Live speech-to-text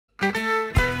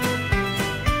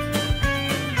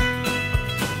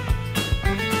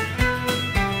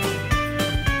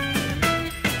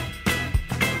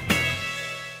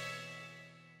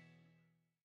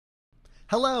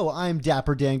Hello, I'm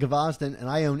Dapper Dan Gavosden, and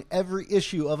I own every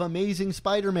issue of Amazing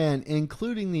Spider-Man,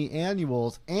 including the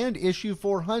annuals and issue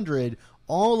 400,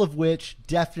 all of which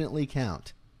definitely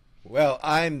count. Well,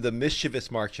 I'm the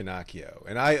mischievous Mark Ginocchio,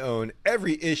 and I own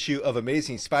every issue of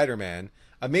Amazing Spider-Man,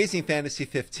 Amazing Fantasy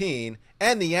 15,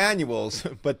 and the annuals,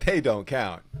 but they don't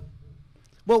count.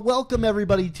 Well, welcome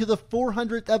everybody to the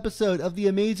 400th episode of the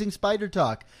Amazing Spider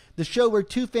Talk, the show where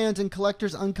two fans and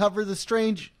collectors uncover the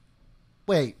strange...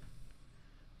 Wait,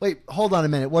 hold on a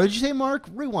minute. What did you say, Mark?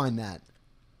 Rewind that.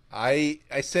 I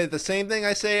said the same thing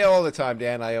I say all the time,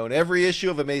 Dan. I own every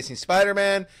issue of Amazing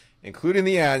Spider-Man, including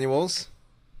the annuals.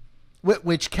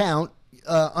 Which count,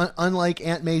 unlike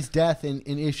Aunt May's death in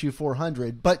issue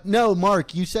 400. But no,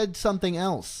 Mark, you said something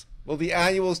else. Well, the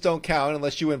annuals don't count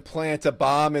unless you implant a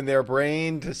bomb in their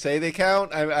brain to say they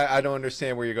count. I don't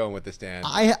understand where you're going with this, Dan.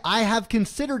 I have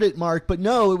considered it, Mark, but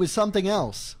no, it was something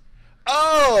else.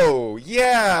 Oh,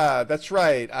 yeah, that's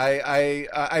right.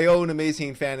 I own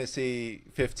Amazing Fantasy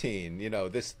 15. You know,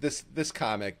 this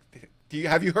comic.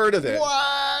 Have you heard of it?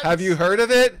 What? Have you heard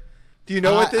of it? Do you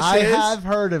know what this is? I have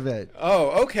heard of it.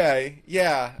 Oh, okay.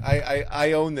 Yeah,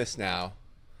 I own this now.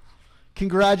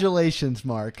 Congratulations,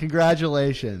 Mark.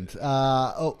 Congratulations.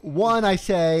 One, I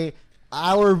say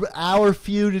our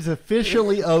feud is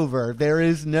officially over. There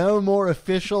is no more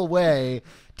official way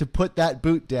to put that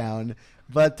boot down.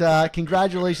 But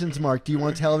congratulations, Mark. Do you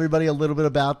want to tell everybody a little bit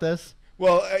about this?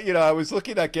 Well, I was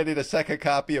looking at getting a second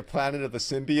copy of Planet of the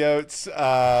Symbiotes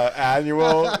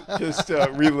annual just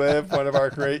to relive one of our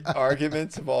great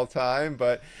arguments of all time.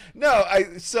 But no,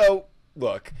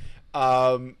 look,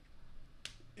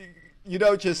 you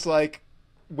don't just like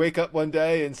wake up one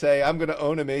day and say, I'm going to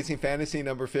own Amazing Fantasy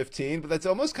number 15. But that's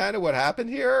almost kind of what happened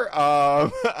here. I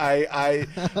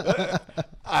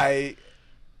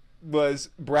was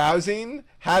browsing,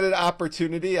 had an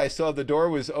opportunity. I saw the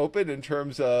door was open in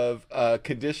terms of a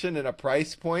condition and a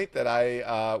price point that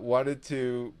I wanted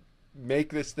to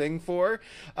make this thing for.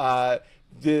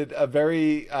 Did a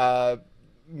very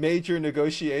major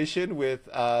negotiation with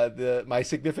my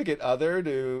significant other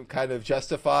to kind of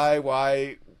justify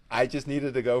why I just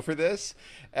needed to go for this,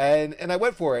 and I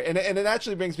went for it. And it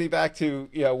actually brings me back to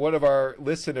one of our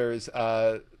listeners,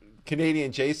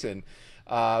 Canadian Jason.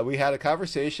 We had a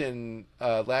conversation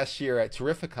last year at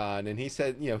Terrificon, and he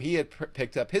said, he had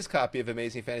picked up his copy of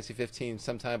Amazing Fantasy 15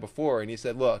 sometime before, and he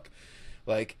said, look,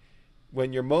 like,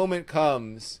 when your moment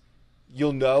comes,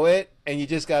 you'll know it, and you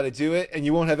just got to do it, and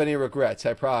you won't have any regrets,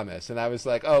 I promise. And I was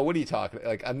like, oh, what are you talking about?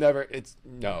 Like, it's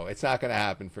not going to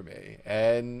happen for me.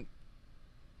 And,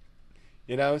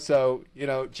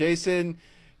 Jason,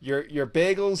 your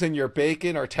bagels and your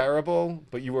bacon are terrible,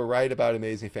 but you were right about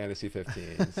Amazing Fantasy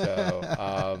 15.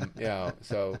 So,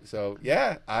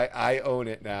 yeah, I own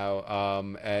it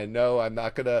now. And no, I'm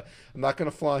not gonna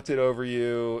flaunt it over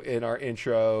you in our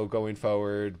intro going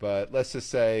forward. But let's just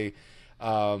say,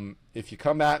 if you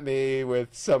come at me with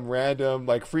some random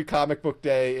like Free Comic Book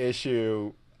Day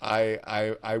issue,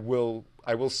 I will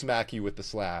smack you with the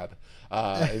slab.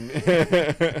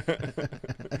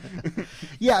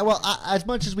 Yeah, well, as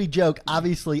much as we joke,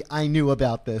 obviously I knew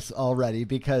about this already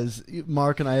because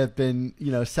Mark and I have been,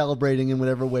 celebrating in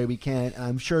whatever way we can. And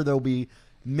I'm sure there'll be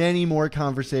many more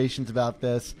conversations about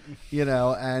this,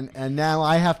 and now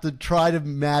I have to try to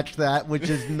match that, which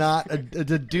is not a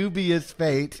dubious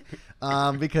fate.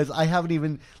 Because I haven't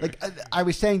even, I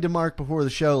was saying to Mark before the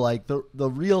show,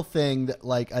 the real thing that,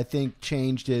 I think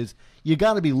changed is you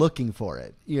got to be looking for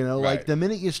it. Right. The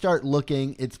minute you start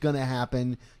looking, it's going to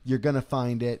happen. You're going to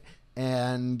find it.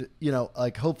 And,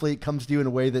 hopefully it comes to you in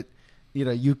a way that,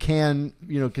 you can,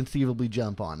 conceivably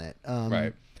jump on it.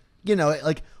 Right.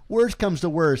 Worst comes to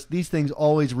worst, these things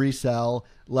always resell.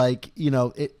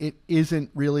 It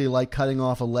isn't really like cutting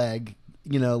off a leg.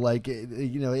 You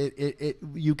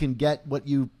can get what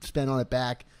you spend on it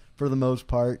back for the most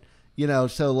part.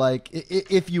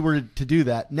 If you were to do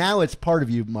that, now it's part of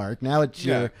you, Mark. Now it's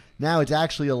now it's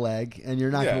actually a leg, and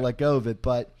you're not going to let go of it.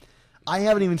 But I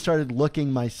haven't even started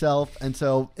looking myself, and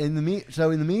so in the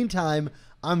meantime,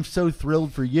 I'm so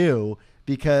thrilled for you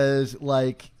because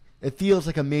it feels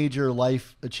like a major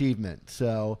life achievement.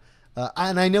 So,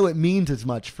 and I know it means as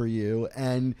much for you,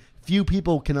 and few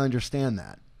people can understand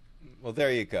that. Well,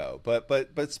 there you go.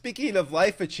 But speaking of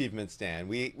life achievements, Dan,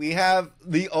 we have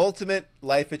the ultimate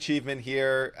life achievement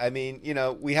here. I mean,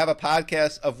 we have a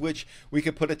podcast of which we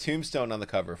could put a tombstone on the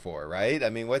cover for, right? I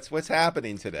mean, what's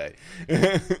happening today?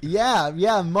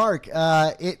 Yeah, Mark.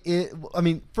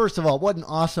 First of all, what an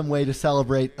awesome way to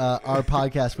celebrate our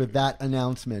podcast with that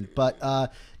announcement.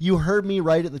 But you heard me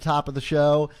right at the top of the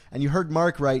show, and you heard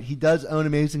Mark right. He does own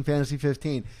Amazing Fantasy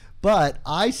 15. But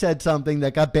I said something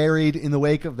that got buried in the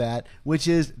wake of that, which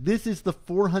is this is the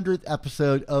 400th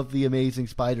episode of the Amazing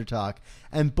Spider Talk.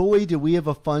 And boy, do we have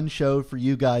a fun show for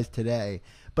you guys today.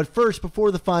 But first,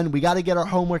 before the fun, we got to get our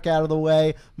homework out of the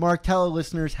way. Mark, tell our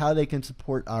listeners how they can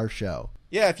support our show.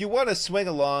 Yeah, if you want to swing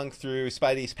along through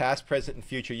Spidey's past, present, and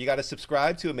future, you got to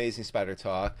subscribe to Amazing Spider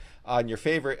Talk on your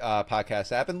favorite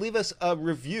podcast app and leave us a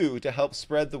review to help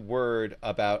spread the word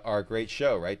about our great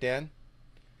show. Right, Dan?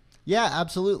 Yeah,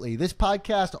 absolutely. This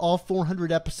podcast, all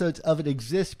 400 episodes of it,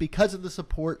 exists because of the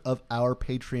support of our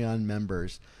Patreon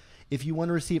members. If you want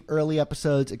to receive early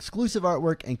episodes, exclusive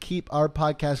artwork, and keep our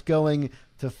podcast going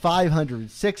to 500,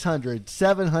 600,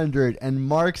 700, and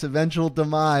Mark's eventual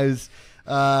demise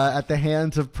at the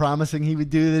hands of promising he would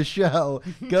do this show,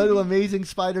 go to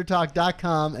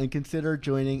AmazingSpiderTalk.com and consider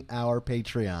joining our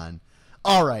Patreon.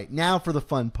 All right, now for the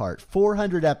fun part.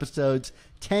 400 episodes,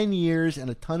 10 years, and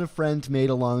a ton of friends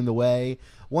made along the way.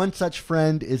 One such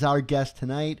friend is our guest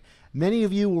tonight. Many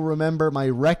of you will remember my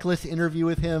reckless interview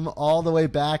with him all the way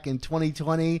back in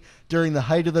 2020 during the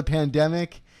height of the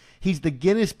pandemic. He's the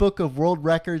Guinness Book of World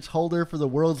Records holder for the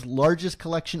world's largest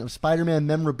collection of Spider-Man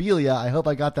memorabilia. I hope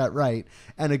I got that right.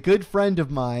 And a good friend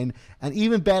of mine. And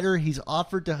even better, he's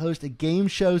offered to host a game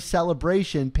show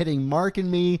celebration pitting Mark and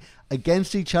me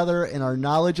against each other in our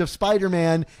knowledge of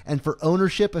Spider-Man and for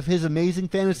ownership of his Amazing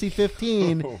Fantasy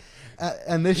 15.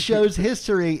 And this show's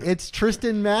history, it's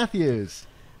Tristan Mathews.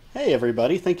 Hey,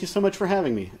 everybody. Thank you so much for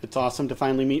having me. It's awesome to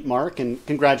finally meet Mark, and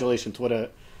congratulations. What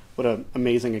an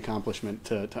amazing accomplishment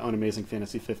to own Amazing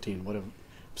Fantasy 15. I'm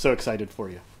so excited for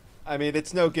you. I mean,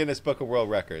 it's no Guinness Book of World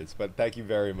Records, but thank you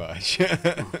very much.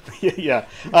 Yeah.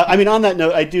 I mean, on that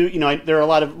note, I do, there are a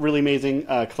lot of really amazing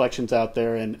collections out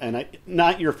there, and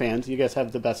not your fans. You guys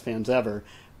have the best fans ever.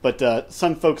 But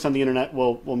some folks on the internet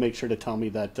will make sure to tell me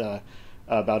that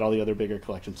about all the other bigger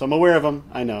collections. So I'm aware of them.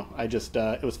 I know. I just,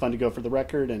 it was fun to go for the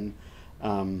record, and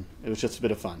it was just a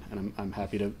bit of fun. And I'm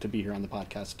happy to be here on the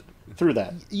podcast through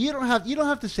that. You don't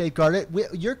have to safeguard it.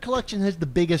 Your collection has the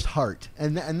biggest heart,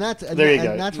 and that's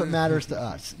what matters to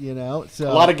us.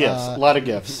 So a lot of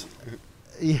gifts.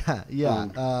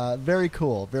 Yeah. Very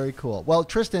cool. Well,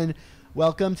 Tristan,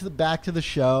 welcome back to the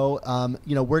show.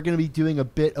 We're going to be doing a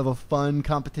bit of a fun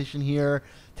competition here.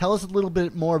 Tell us a little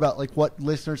bit more about what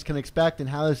listeners can expect and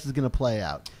how this is going to play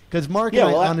out. Because Mark and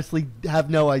I honestly have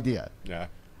no idea. Yeah.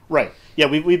 Right. Yeah,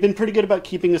 we've been pretty good about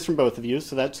keeping this from both of you,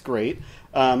 so that's great.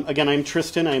 Again, I'm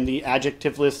Tristan. I'm the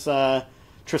adjectiveless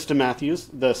Tristan Mathews,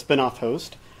 the spin-off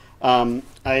host. I,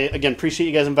 again, appreciate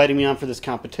you guys inviting me on for this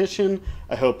competition.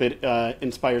 I hope it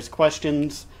inspires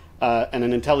questions and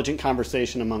an intelligent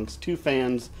conversation amongst two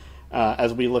fans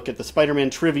as we look at the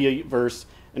Spider-Man trivia verse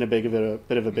in a bit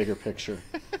of a bigger picture.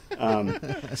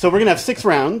 So we're going to have 6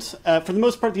 rounds. For the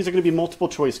most part, these are going to be multiple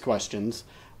choice questions.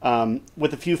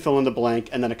 With a few fill in the blank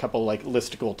and then a couple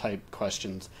listicle type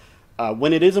questions.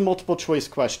 When it is a multiple choice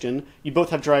question, you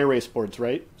both have dry erase boards,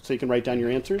 right? So you can write down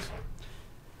your answers?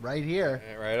 Right here.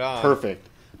 Yeah, right on. Perfect.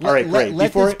 All right, great.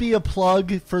 Let this be a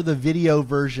plug for the video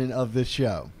version of this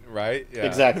show. Right? Yeah.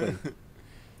 Exactly.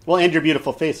 Well, and your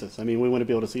beautiful faces. I mean, we want to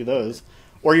be able to see those.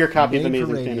 Or your copy of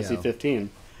Amazing Fantasy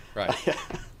 15. Right.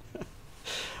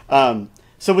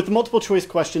 So with the multiple choice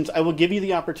questions, I will give you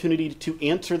the opportunity to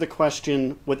answer the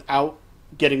question without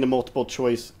getting the multiple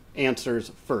choice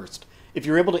answers first. If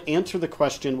you're able to answer the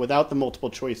question without the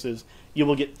multiple choices, you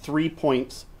will get 3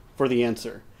 points for the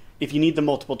answer. If you need the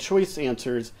multiple choice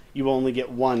answers, you will only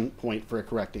get 1 point for a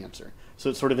correct answer.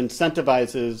 So it sort of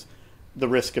incentivizes the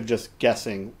risk of just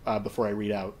guessing before I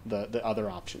read out the other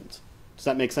options. Does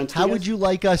that make sense to you? How would you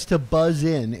like us to buzz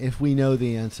in if we know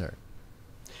the answer?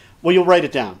 Well, you'll write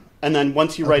it down. And then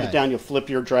once you write it down, you'll flip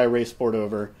your dry erase board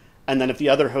over. And then if the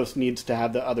other host needs to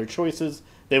have the other choices,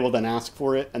 they will then ask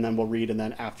for it, and then we'll read, and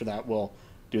then after that, we'll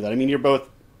do that. I mean, you're both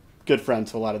good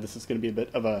friends, so a lot of this is going to be a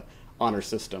bit of a honor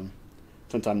system,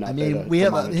 since I'm not. We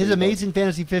have his Amazing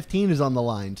Fantasy 15 is on the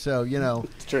line, so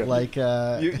it's true.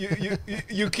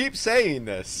 You keep saying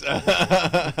this.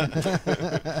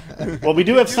 Well, we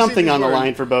do have something on the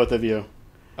line for both of you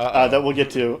that we'll get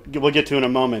to. We'll get to in a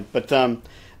moment, but.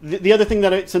 The other thing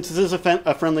since this is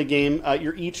a friendly game,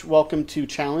 you're each welcome to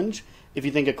challenge if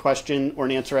you think a question or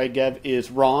an answer I give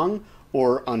is wrong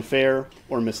or unfair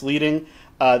or misleading.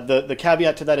 The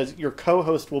caveat to that is your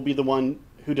co-host will be the one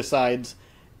who decides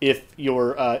if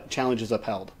your challenge is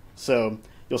upheld. So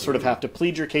you'll sort of have to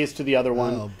plead your case to the other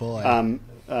one. Oh, boy.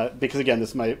 Because, again,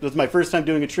 this is my first time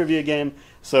doing a trivia game,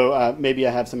 so maybe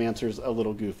I have some answers a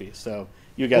little goofy. So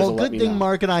you guys will let me know. Well, good thing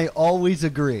Mark and I always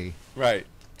agree. Right.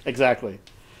 Exactly.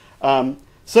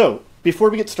 So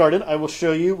before we get started, I will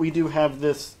show you. We do have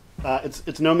this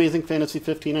It's no Amazing Fantasy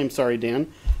 15. I'm sorry,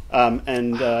 Dan. I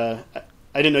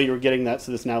didn't know you were getting that,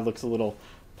 so this now looks a little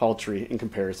paltry in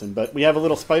comparison. But we have a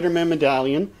little Spider-Man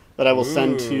medallion that I will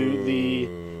send to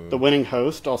the winning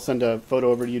host. I'll send a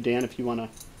photo over to you, Dan, if you want to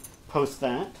post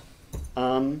that.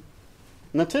 And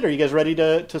that's it. Are you guys ready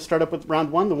to start up with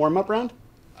round one, the warm-up round?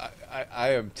 I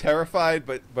am terrified,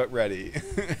 but ready.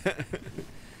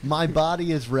 My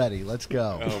body is ready. Let's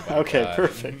go. Oh Okay, God.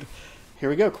 perfect. Here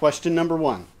we go. Question number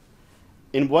 1.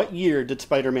 In what year did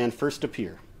Spider-Man first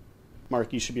appear?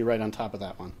 Mark, you should be right on top of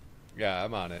that one. Yeah,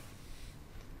 I'm on it.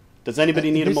 Does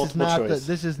anybody need a This is multiple not choice?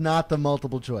 this is not the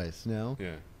multiple choice, no?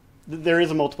 Yeah. There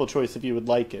is a multiple choice if you would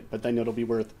like it, but then it'll be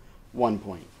worth 1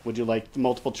 point. Would you like the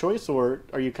multiple choice, or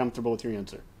are you comfortable with your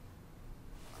answer?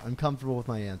 I'm comfortable with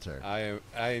my answer. I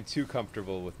am too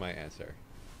comfortable with my answer.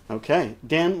 Okay.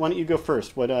 Dan, why don't you go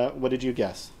first? What did you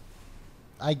guess?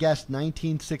 I guessed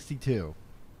 1962.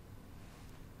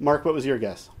 Mark, what was your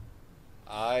guess?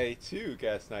 I too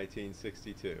guessed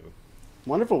 1962.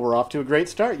 Wonderful. We're off to a great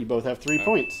start. You both have 3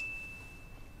 points.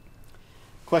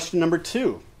 Question number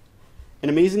 2. In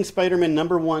Amazing Spider-Man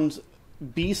number 1's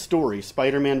B story,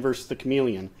 Spider-Man vs. the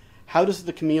Chameleon, how does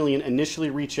the Chameleon initially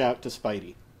reach out to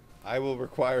Spidey? I will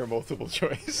require multiple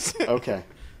choice. Okay.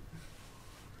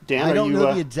 Dan, I don't are you,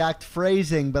 know the exact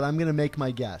phrasing, but I'm going to make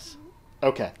my guess.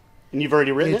 Okay. And you've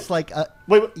already written It's it? like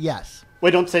Wait, yes.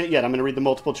 wait, don't say it yet. I'm going to read the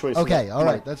multiple choice. Okay, all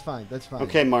right, Mark. that's fine. That's fine.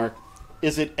 Okay, Mark.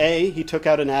 Is it A, he took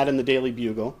out an ad in the Daily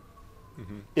Bugle?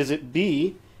 Mm-hmm. Is it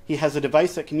B, he has a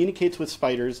device that communicates with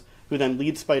spiders who then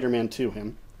lead Spider-Man to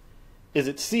him? Is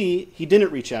it C, he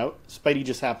didn't reach out, Spidey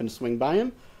just happened to swing by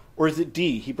him? Or is it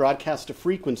D, he broadcast a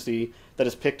frequency that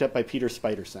is picked up by Peter's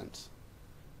spider sense?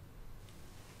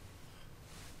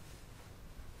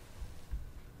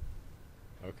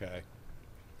 Okay.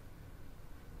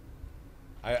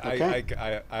 Okay.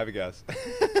 I have a guess.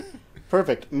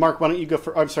 Perfect. Mark, why don't you go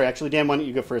first? I'm sorry, actually, Dan, why don't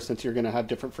you go first since you're going to have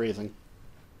different phrasing?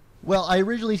 Well, I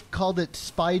originally called it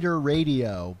Spider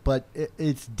Radio, but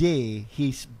it's D.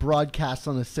 He broadcasts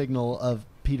on a signal of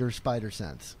Peter's spider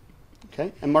sense.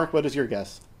 Okay. And Mark, what is your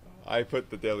guess? I put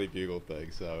the Daily Bugle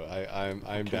thing, so I'm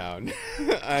Okay. down.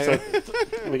 So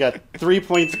we got 3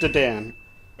 points to Dan.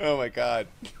 Oh my God.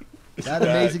 That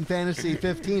Amazing Fantasy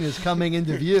 15 is coming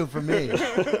into view for me.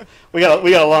 We got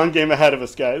a long game ahead of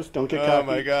us, guys. Don't get Oh cocky.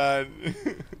 my God.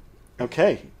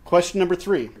 Okay. Question number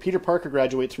 3. Peter Parker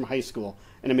graduates from high school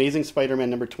in Amazing Spider-Man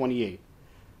number 28.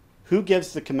 Who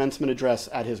gives the commencement address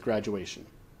at his graduation?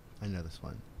 I know this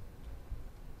one.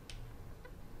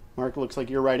 Mark, looks like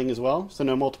you're writing as well, so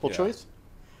no multiple Yeah. choice.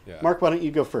 Yeah. Mark, why don't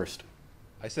you go first?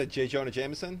 I said J. Jonah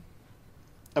Jameson.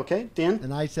 Okay, Dan,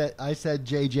 And I said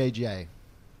JJJ.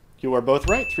 you are both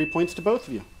right. 3 points to both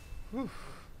of you.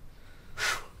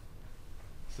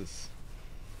 This is.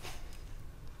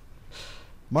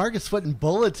 Mark is sweating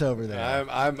bullets over there.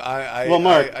 Well,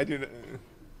 Mark. I do.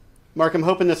 Mark, I'm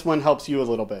hoping this one helps you a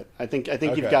little bit. I think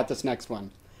Okay. you've got this next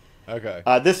one. Okay.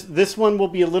 This one will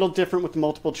be a little different with the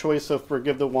multiple choice, so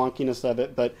forgive the wonkiness of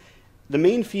it. But the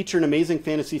main feature in Amazing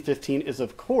Fantasy 15 is,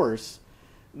 of course,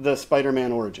 the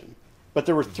Spider-Man origin. But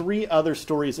there were 3 other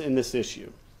stories in this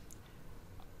issue.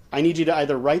 I need you to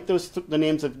either write the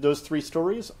names of those 3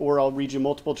 stories, or I'll read you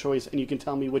multiple choice, and you can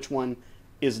tell me which one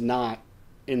is not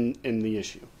in the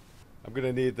issue. I'm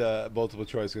gonna need the multiple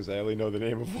choice because I only know the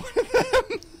name of one of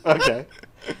them. Okay.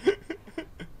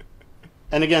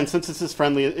 And again, since this is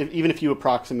friendly, even if you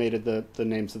approximated the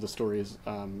names of the stories,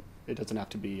 it doesn't have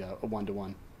to be a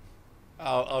 1-to-1.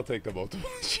 I'll take the multiple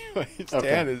choice.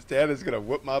 Okay. Dan is gonna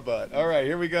whoop my butt. All right,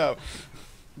 here we go.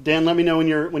 Dan, let me know when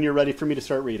you're ready for me to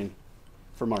start reading.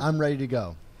 For Mark. I'm ready to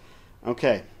go.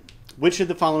 Okay. Which of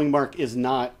the following, Mark, is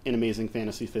not in Amazing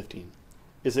Fantasy 15?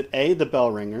 Is it A, the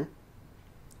bell ringer?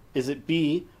 Is it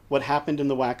B, what happened in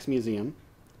the Wax Museum?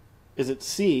 Is it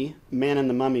C, Man in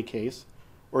the Mummy case?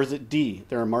 Or is it D,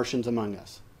 there are Martians among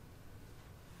us?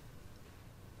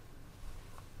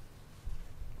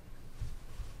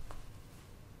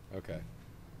 Okay.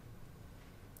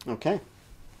 Okay.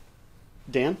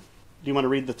 Dan, do you want to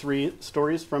read the 3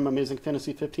 stories from Amazing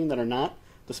Fantasy 15 that are not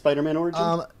the Spider-Man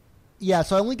origin? Yeah,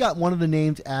 so I only got one of the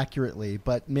names accurately,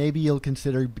 but maybe you'll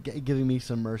consider giving me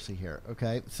some mercy here,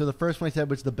 okay? So the first one I said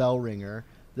was the bell ringer.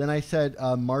 Then I said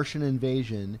Martian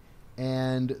invasion.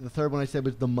 And the third one I said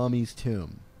was the mummy's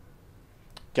tomb.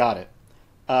 Got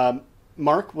it.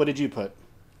 Mark, what did you put?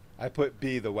 I put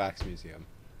B, the Wax Museum.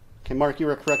 Okay, Mark, you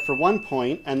were correct for 1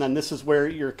 point, and then this is where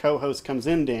your co-host comes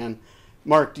in, Dan.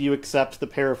 Mark, do you accept the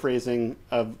paraphrasing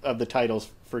of the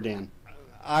titles for Dan?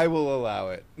 I will allow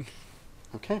it.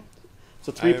 Okay.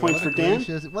 So 3 points What for a Dan.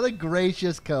 what a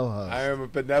gracious co-host. I am a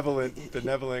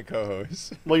benevolent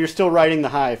co-host. Well, you're still riding the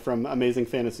high from Amazing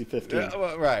Fantasy 15. Yeah,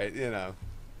 well, right,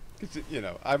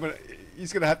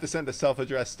 he's gonna have to send a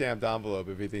self-addressed stamped envelope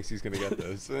if he thinks he's gonna get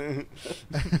those.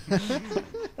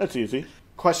 That's easy.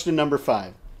 Question number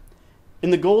 5.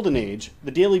 In the Golden Age, the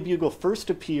Daily Bugle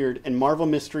first appeared in Marvel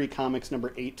Mystery Comics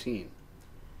number 18.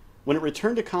 When it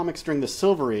returned to comics during the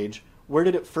Silver Age, where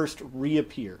did it first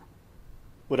reappear?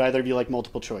 Would either of you like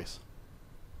multiple choice?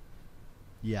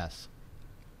 Yes.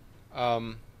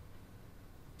 Do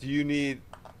you need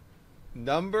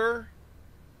number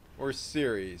or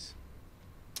series?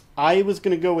 I was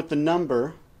going to go with the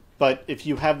number, but if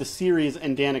you have the series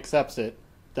and Dan accepts it,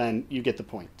 then you get the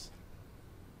points.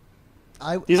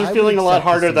 These are feeling a lot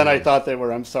harder than I thought they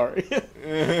were. I'm sorry.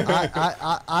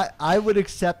 I would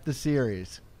accept the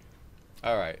series.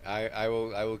 All right, I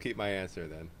will keep my answer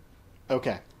then.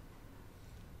 Okay.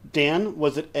 Dan,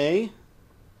 was it A,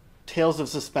 Tales of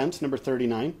Suspense, number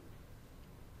 39?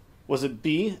 Was it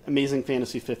B, Amazing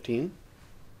Fantasy 15?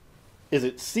 Is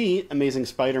it C, Amazing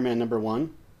Spider-Man number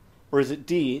 1? Or is it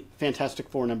D, Fantastic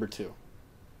Four number 2?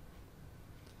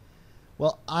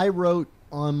 Well, I wrote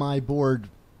on my board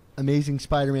Amazing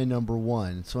Spider-Man number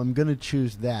 1, so I'm going to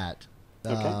choose that.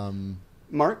 Okay.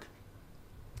 Mark?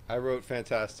 I wrote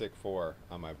Fantastic Four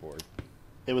on my board.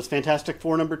 It was Fantastic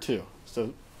Four number 2.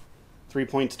 So 3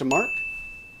 points to Mark.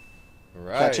 All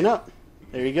right. Catching up.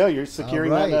 There you go. You're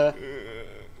securing that.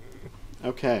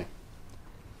 Okay.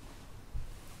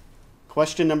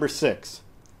 Question number 6.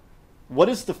 What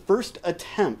is the first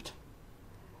attempt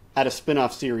at a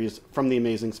spin-off series from The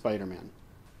Amazing Spider-Man?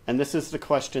 And this is the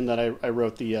question that I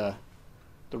wrote the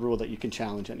rule that you can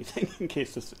challenge anything in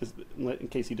case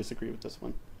you disagree with this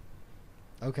one.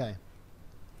 Okay.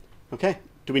 Okay.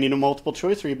 Do we need a multiple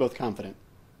choice, or are you both confident?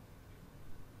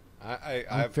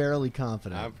 I'm fairly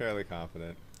confident. I'm fairly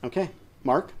confident. Okay.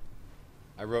 Mark?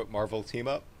 I wrote Marvel Team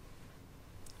Up.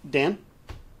 Dan?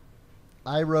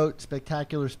 I wrote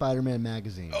Spectacular Spider-Man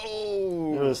magazine.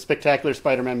 Oh! It was Spectacular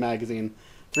Spider-Man magazine.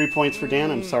 3 points for Dan.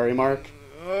 I'm sorry, Mark.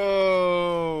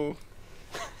 Oh!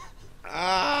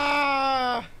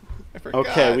 I forgot.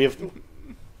 Okay,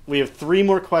 we have 3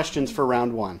 more questions for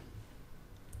round 1.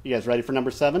 You guys ready for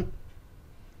number 7?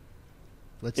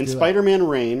 Let's In do Spider-Man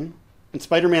Reign,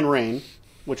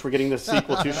 which we're getting the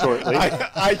sequel to shortly.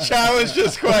 I challenged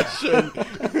this question.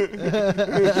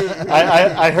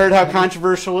 I heard how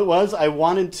controversial it was. I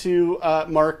wanted to,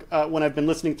 Mark, when I've been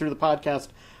listening through the podcast,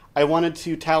 I wanted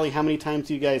to tally how many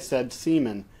times you guys said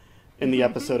semen in the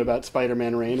episode about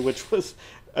Spider-Man Reign, which was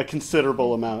a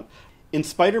considerable amount. In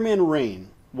Spider-Man Reign,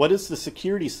 what is the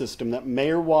security system that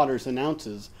Mayor Waters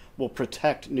announces will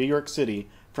protect New York City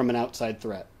from an outside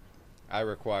threat? I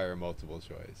require multiple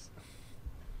choice.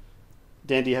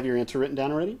 Dan, do you have your answer written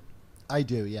down already? I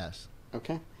do, yes.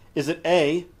 Okay. Is it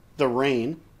A, the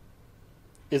rain?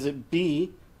 Is it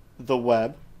B, the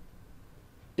web?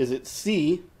 Is it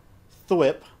C,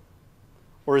 thwip?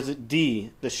 Or is it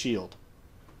D, the shield?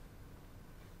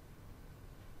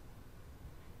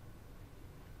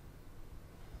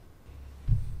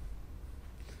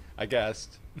 I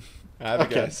guessed. I have a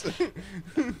guess.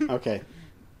 Okay.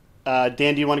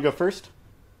 Dan, do you want to go first?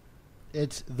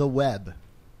 It's the web.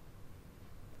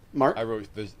 Mark? I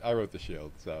wrote the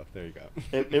shield, so there you go.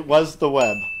 It was the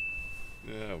web.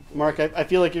 Oh, boy. Mark, I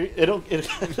feel like it'll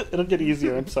get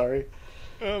easier. I'm sorry.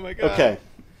 Oh my god. Okay.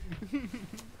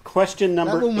 Question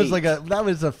number That one was 8. that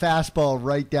was a fastball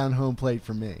right down home plate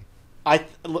for me. I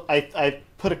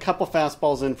put a couple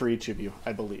fastballs in for each of you,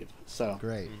 I believe. So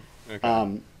Great.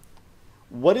 Okay.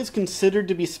 What is considered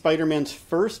to be Spider-Man's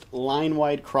first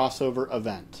line-wide crossover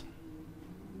event?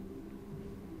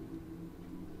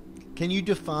 Can you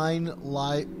define a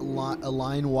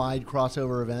line-wide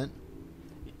crossover event?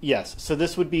 Yes. So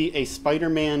this would be a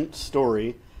Spider-Man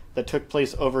story that took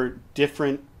place over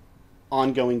different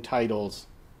ongoing titles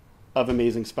of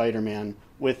Amazing Spider-Man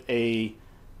with a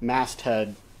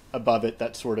masthead above it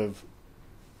that sort of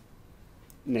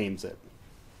names it.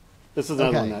 This is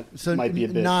another one that might be a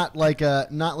bit... not like a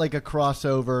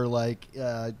crossover, like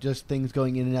just things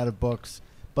going in and out of books,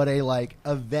 but a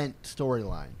event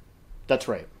storyline. That's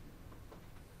right.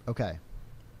 Okay.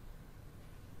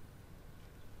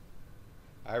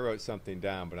 I wrote something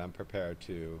down, but I'm prepared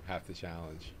to have the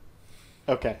challenge.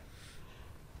 Okay.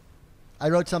 I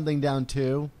wrote something down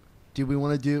too. Do we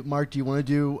want to do, Mark? Do you want to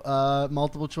do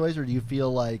multiple choice, or do you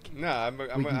feel like we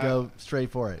can go straight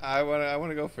for it? I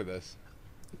want to go for this.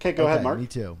 Okay, go ahead, Mark. Me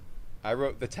too. I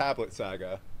wrote the Tablet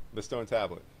Saga, the Stone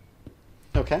Tablet.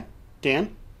 Okay.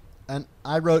 Dan? And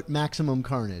I wrote Maximum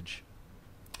Carnage.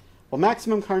 Well,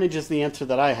 Maximum Carnage is the answer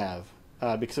that I have.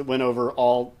 because it went over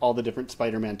all the different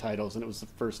Spider-Man titles, and it was the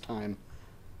first time.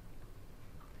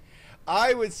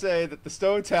 I would say that the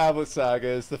Stone Tablet Saga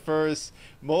is the first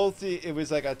it was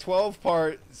like a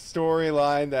 12-part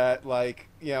storyline that, like,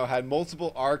 you know, had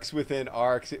multiple arcs within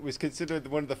arcs. It was considered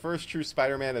one of the first true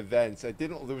Spider-Man events. There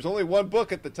was only one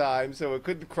book at the time, so it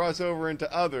couldn't cross over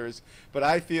into others, but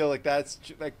I feel like that's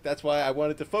why I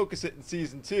wanted to focus it in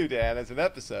season 2, Dan, as an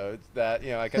episode that,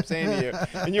 you know, I kept saying to you,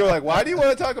 and you were like, why do you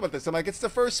want to talk about this? I'm like, it's the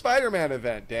first Spider-Man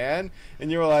event, Dan.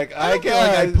 And you were like,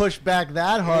 I pushed back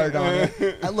that hard on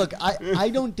it. Look, I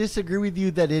don't disagree with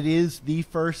you that it is the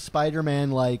first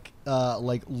Spider-Man like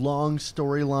long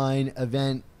storyline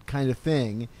event kind of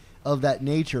thing of that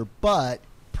nature, but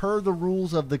per the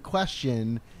rules of the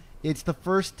question, it's the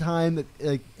first time that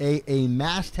a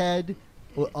masthead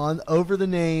over the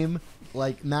name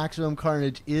like Maximum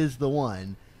Carnage is the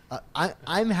one.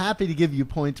 I'm happy to give you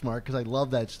points, Mark, because I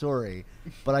love that story,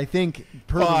 but I think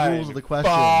per the rules of the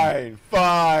question,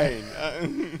 fine.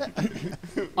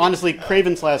 Honestly,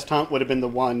 Kraven's Last Hunt would have been the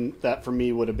one that for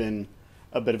me would have been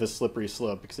a bit of a slippery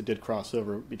slope because it did cross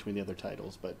over between the other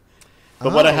titles, but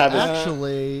what I have is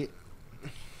actually,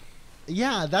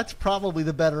 yeah, that's probably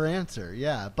the better answer.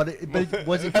 Yeah, but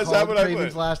was it called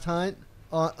Kraven's Last Hunt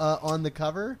on the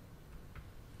cover?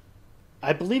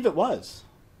 I believe it was,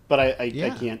 but I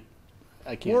can't.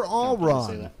 We're all wrong.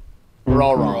 Say that. We're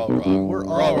all wrong. We're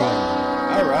all wrong.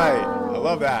 All right, I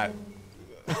love that.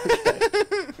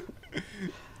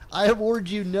 I award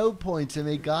you no points, and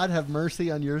may God have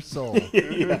mercy on your soul.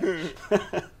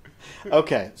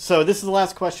 Okay, so this is the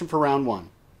last question for round 1.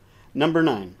 Number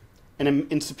 9.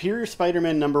 In Superior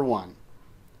Spider-Man number 1,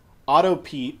 Otto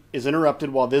Pete is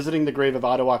interrupted while visiting the grave of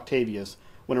Otto Octavius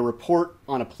when a report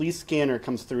on a police scanner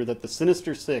comes through that the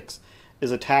Sinister Six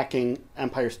is attacking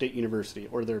Empire State University,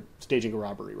 or they're staging a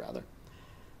robbery, rather.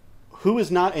 Who is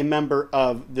not a member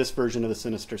of this version of the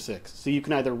Sinister Six? So you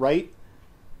can either write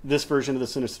this version of the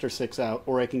Sinister Six out,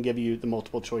 or I can give you the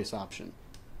multiple choice option.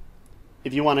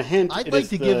 If you want a hint, I'd like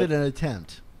to give it an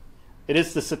attempt. It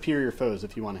is the Superior Foes,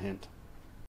 if you want a hint.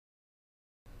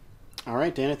 All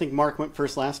right, Dan, I think Mark went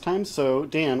first last time. So,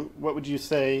 Dan, what would you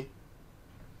say?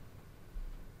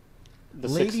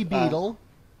 Lady Beetle,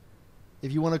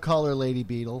 if you want to call her Lady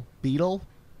Beetle. Beetle,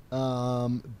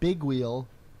 Big Wheel,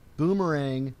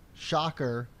 Boomerang,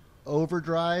 Shocker,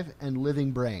 Overdrive, and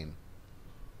Living Brain.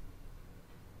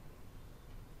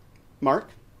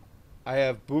 Mark? I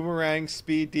have Boomerang,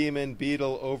 Speed Demon,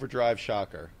 Beetle, Overdrive,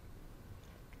 Shocker.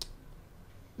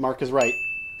 Mark is right.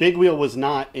 Big Wheel was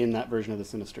not in that version of the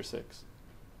Sinister Six.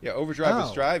 Yeah, Overdrive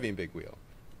was driving Big Wheel.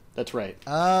 That's right.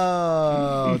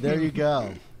 Oh, there you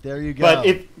go. There you go. But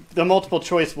if the multiple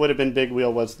choice would have been Big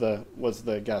Wheel was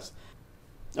the guess.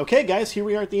 Okay, guys, here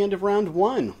we are at the end of round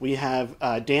 1. We have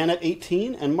Dan at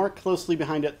 18 and Mark closely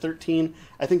behind at 13.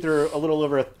 I think there are a little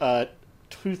over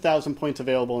 2,000 points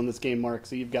available in this game, Mark,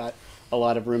 so you've got a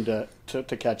lot of room to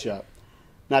catch up.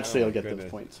 Not to say you'll get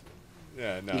those points.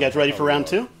 Yeah, no. You guys ready for round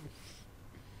 2?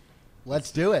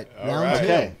 Let's do it. Round right. 2.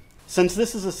 Okay. Since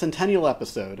this is a Centennial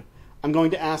episode, I'm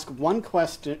going to ask one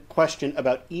question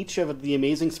about each of the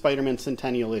Amazing Spider-Man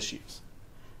Centennial issues.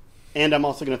 And I'm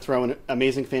also going to throw in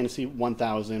Amazing Fantasy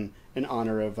 1000 in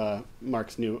honor of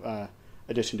Mark's new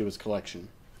addition to his collection.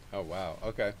 Oh, wow.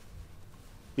 Okay.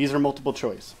 These are multiple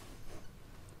choice.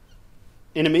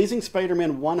 In Amazing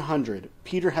Spider-Man 100,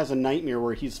 Peter has a nightmare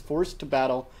where he's forced to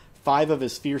battle 5 of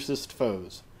his fiercest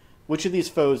foes. Which of these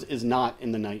foes is not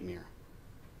in the nightmare?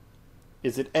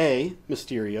 Is it A,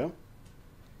 Mysterio,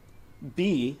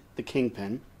 B, the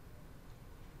Kingpin,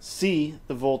 C,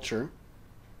 the Vulture,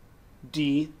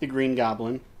 D, the Green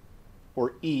Goblin,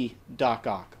 or E, Doc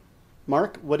Ock?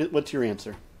 Mark, what's your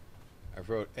answer? I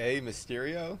wrote A,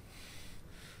 Mysterio.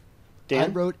 Dan?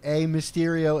 I wrote A,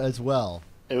 Mysterio as well.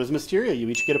 It was Mysterio. You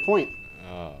each get a point.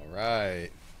 All right.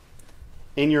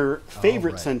 In your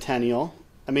favorite Centennial,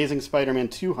 Amazing Spider-Man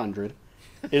 200,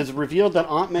 it is revealed that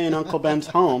Aunt May and Uncle Ben's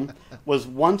home was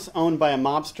once owned by a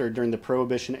mobster during the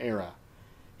Prohibition era.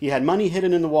 He had money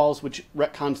hidden in the walls, which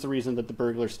retcons the reason that the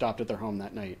burglar stopped at their home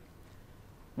that night.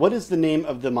 What is the name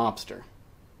of the mobster?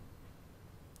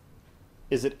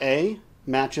 Is it A,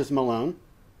 Matches Malone?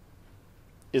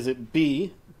 Is it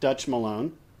B, Dutch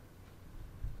Malone?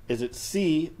 Is it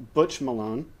C, Butch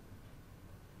Malone?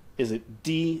 Is it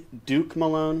D, Duke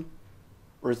Malone?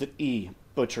 Or is it E,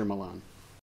 Butcher Malone?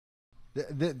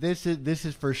 This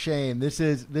is for shame. This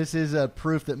is a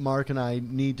proof that Mark and I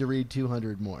need to read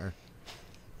 200 more.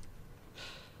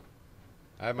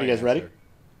 Are you guys ready?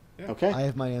 Yeah. Okay. I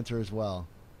have my answer as well.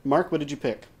 Mark, what did you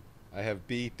pick? I have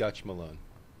B, Dutch Malone.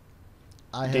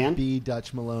 I have Dan? B,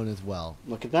 Dutch Malone as well.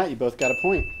 Look at that. You both got a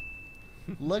point.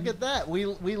 Look at that. We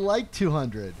like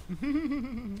 200.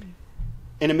 In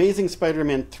Amazing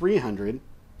Spider-Man 300,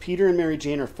 Peter and Mary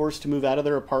Jane are forced to move out of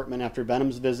their apartment after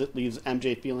Venom's visit leaves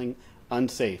MJ feeling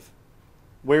unsafe.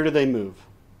 Where do they move?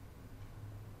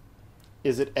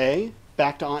 Is it A,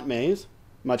 back to Aunt May's,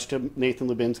 much to Nathan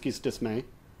Lubinsky's dismay?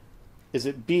 Is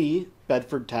it B,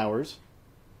 Bedford Towers?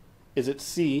 Is it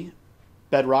C,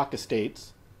 Bedrock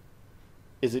Estates?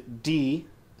 Is it D,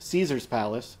 Caesar's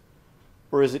Palace?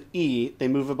 Or is it E, they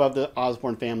move above the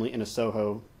Osborne family in a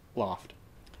Soho loft?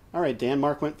 All right, Dan,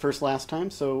 Mark went first last time,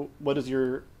 so what is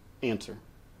your answer?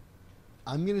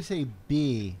 I'm going to say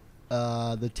B,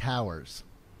 the towers.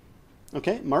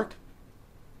 Okay, Mark?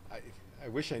 I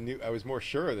wish I knew. I was more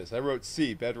sure of this. I wrote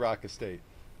C, Bedrock Estate.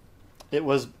 It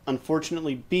was,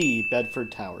 unfortunately, B,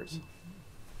 Bedford Towers.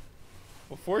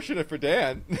 Well, fortunate for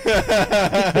Dan.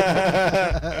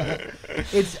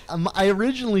 It's I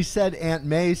originally said Aunt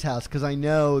May's house because I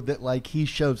know that like he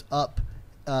shows up,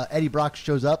 Eddie Brock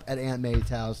shows up at Aunt May's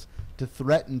house to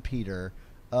threaten Peter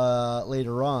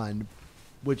later on,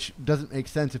 which doesn't make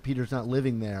sense if Peter's not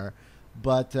living there.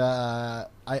 But I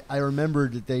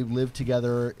remembered that they lived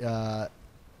together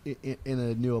in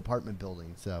a new apartment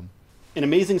building. So, In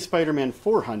Amazing Spider-Man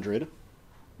 400,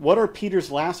 what are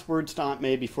Peter's last words to Aunt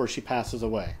May before she passes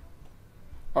away?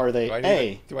 Are they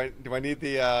A? Do I need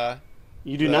the?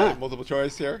 You do the not. Multiple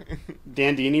choice here.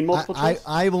 Dan, do you need multiple choice?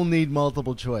 I will need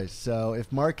multiple choice. So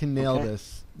if Mark can nail Okay.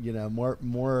 this, more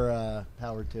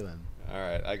power to him. All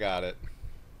right, I got it.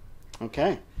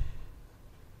 Okay.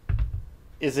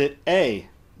 Is it A,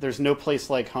 there's no place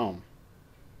like home?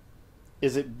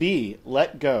 Is it B,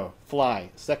 let go,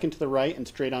 fly, second to the right and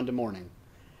straight on to morning?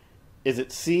 Is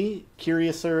it C,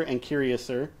 curiouser and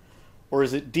curiouser? Or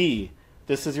is it D,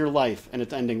 this is your life and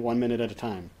it's ending 1 minute at a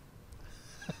time?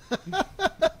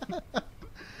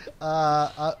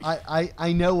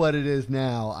 I know what it is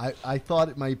now. I thought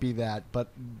it might be that, but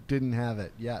didn't have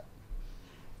it yet.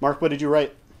 Mark, what did you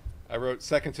write? I wrote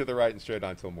second to the right and straight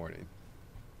on till morning.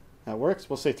 That works.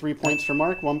 We'll say 3 points for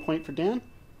Mark, 1 point for Dan.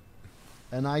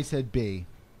 And I said B.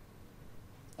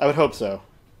 I would hope so.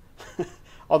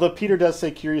 Although Peter does say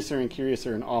curiouser and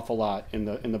curiouser an awful lot in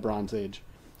the Bronze Age.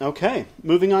 Okay,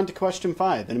 moving on to question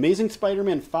 5. In Amazing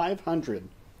Spider-Man 500,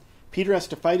 Peter has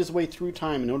to fight his way through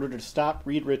time in order to stop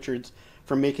Reed Richards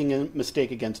from making a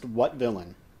mistake against what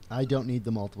villain? I don't need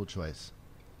the multiple choice.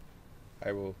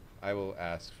 I will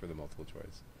ask for the multiple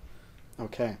choice.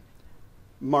 Okay.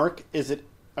 Mark,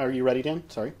 are you ready, Dan?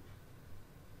 Sorry.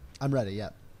 I'm ready, yeah.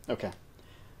 Okay.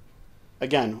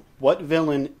 Again, what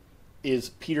villain is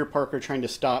Peter Parker trying to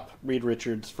stop Reed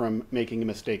Richards from making a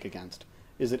mistake against?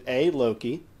 Is it A,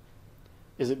 Loki?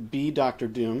 Is it B, Doctor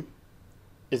Doom?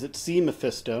 Is it C,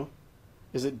 Mephisto?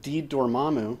 Is it D,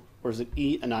 Dormammu? Or is it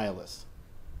E, Annihilus?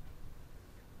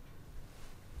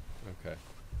 Okay.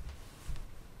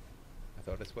 I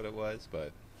thought that's what it was,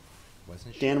 but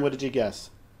wasn't sure. Dan, what did you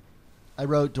guess? I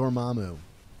wrote Dormammu.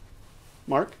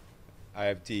 Mark? I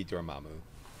have D, Dormammu.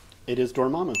 It is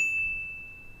Dormammu.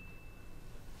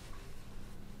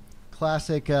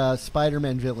 Classic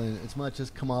Spider-Man villain, as much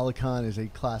as Kamala Khan is a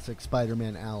classic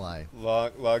Spider-Man ally.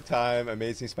 Long time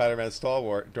Amazing Spider-Man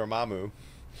stalwart, Dormammu.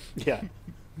 Yeah.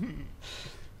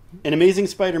 In Amazing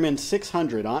Spider-Man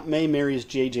 600, Aunt May marries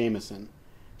J. Jameson.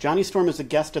 Johnny Storm is a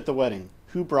guest at the wedding.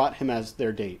 Who brought him as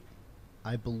their date?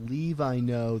 I believe I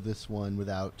know this one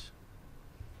without...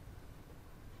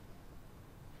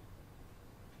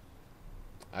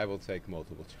 I will take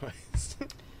multiple choice.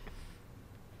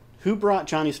 Who brought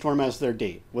Johnny Storm as their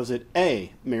date? Was it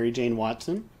A, Mary Jane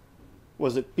Watson?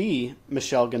 Was it B,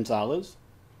 Michelle Gonzalez?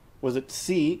 Was it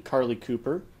C, Carly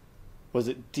Cooper? Was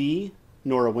it D,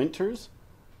 Nora Winters?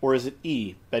 Or is it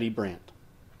E, Betty Brant?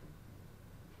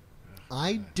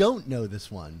 I don't know this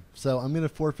one, so I'm going to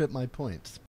forfeit my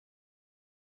points.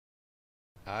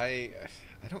 I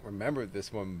don't remember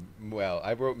this one well.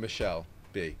 I wrote Michelle,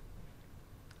 B.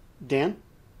 Dan?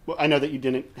 Well, I know that you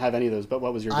didn't have any of those, but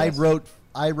what was your guess?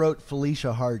 I wrote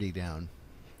Felicia Hardy down.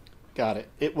 Got it.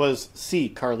 It was C,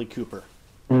 Carly Cooper.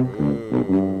 Don't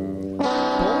move,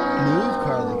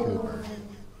 Carly Cooper.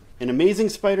 In Amazing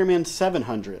Spider-Man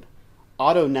 700,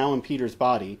 Otto, now in Peter's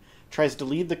body, tries to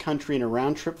leave the country in a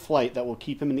round-trip flight that will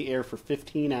keep him in the air for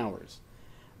 15 hours.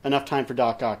 Enough time for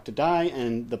Doc Ock to die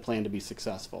and the plan to be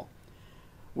successful.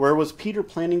 Where was Peter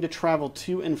planning to travel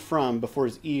to and from before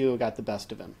his ego got the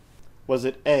best of him? Was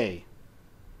it A,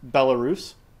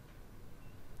 Belarus?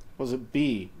 Was it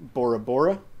B, Bora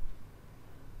Bora?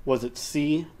 Was it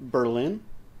C, Berlin?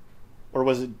 Or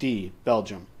was it D,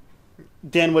 Belgium?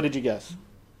 Dan, what did you guess?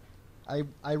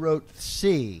 I wrote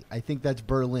C. I think that's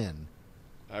Berlin.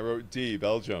 I wrote D,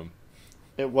 Belgium.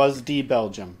 It was D,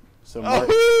 Belgium. So Mark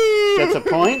Oh! gets a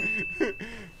point.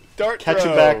 Dart Catch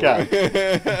throw. it back up.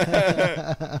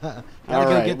 Gotta All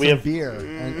go right, get we some have beer,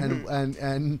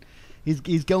 and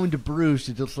he's going to Bruges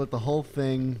to just let the whole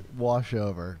thing wash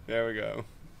over. There we go.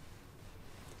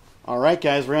 All right,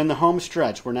 guys, we're in the home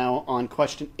stretch. We're now on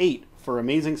question 8 for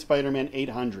Amazing Spider-Man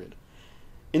 800.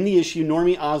 In the issue,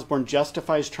 Normie Osborn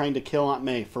justifies trying to kill Aunt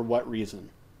May for what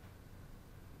reason?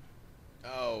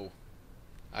 Oh,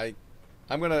 I'm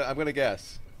gonna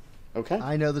guess. Okay.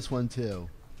 I know this one too.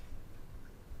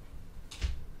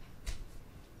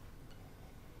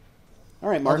 All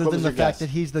right, Mark. Other what than was the your fact guess? that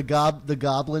he's the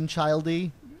goblin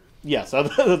childie. Yes.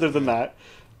 Other than that,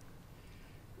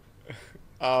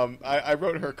 I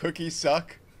wrote her cookies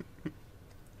suck.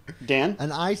 Dan.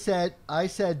 And I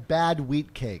said bad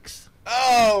wheat cakes.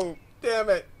 Oh, damn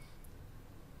it.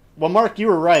 Well, Mark, you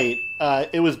were right.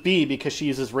 It was B because she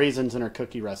uses raisins in her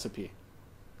cookie recipe.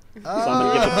 So I'm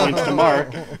going to give the points to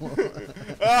Mark.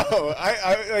 Oh,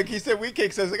 I like he said wheat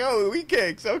cakes. I was like, oh, wheat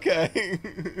cakes. Okay.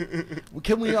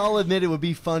 Can we all admit it would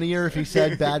be funnier if he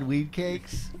said bad wheat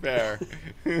cakes? Fair.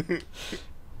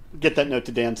 Get that note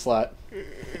to Dan Slott,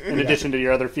 in addition to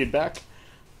your other feedback.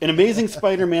 In Amazing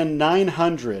Spider-Man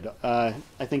 900, I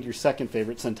think your second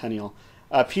favorite Centennial,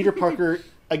 Peter Parker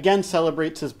again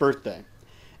celebrates his birthday.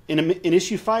 In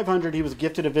issue 500, he was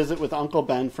gifted a visit with Uncle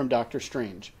Ben from Doctor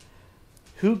Strange.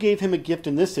 Who gave him a gift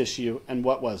in this issue, and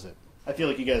what was it? I feel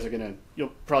like you guys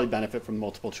you'll probably benefit from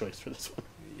multiple choice for this one.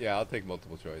 Yeah, I'll take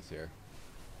multiple choice here.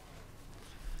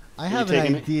 I have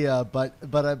an idea, but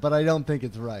I don't think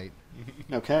it's right.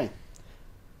 Okay.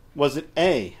 Was it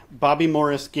A, Bobby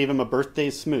Morris gave him a birthday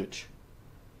smooch?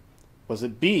 Was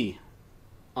it B,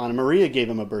 Anna Maria gave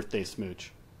him a birthday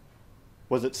smooch?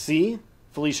 Was it C,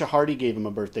 Felicia Hardy gave him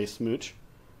a birthday smooch?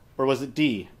 Or was it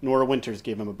D, Nora Winters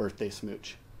gave him a birthday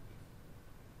smooch?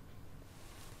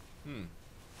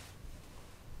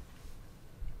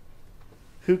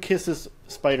 Who kisses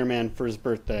Spider-Man for his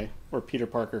birthday, or Peter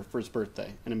Parker for his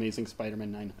birthday, in Amazing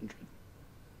Spider-Man 900?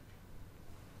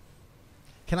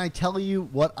 Can I tell you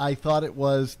what I thought it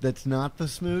was that's not the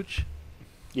smooch?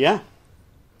 Yeah.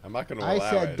 I'm not going to I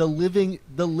allow said it.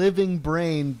 the living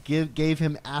brain gave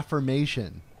him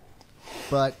affirmation,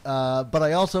 but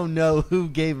I also know who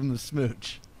gave him the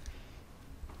smooch.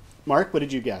 Mark, what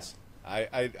did you guess?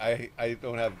 I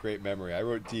don't have great memory. I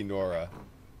wrote D Nora.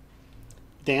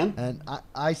 Dan? And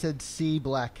I said C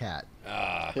Black Cat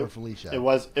Ah, for Felicia. It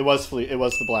was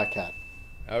the Black Cat.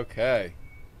 okay.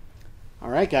 All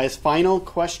right, guys. Final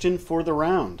question for the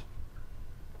round,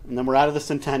 and then we're out of the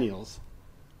Centennials.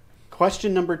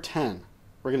 Question number 10.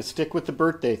 We're going to stick with the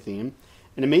birthday theme.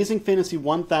 In Amazing Fantasy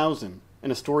 1000,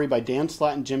 in a story by Dan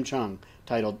Slott and Jim Chung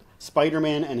titled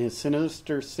 "Spider-Man and His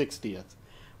Sinister 60th,"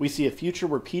 we see a future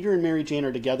where Peter and Mary Jane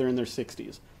are together in their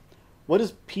 60s. What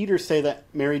does Peter say that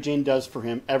Mary Jane does for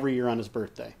him every year on his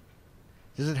birthday?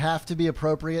 Does it have to be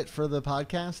appropriate for the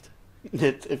podcast?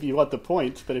 If you want the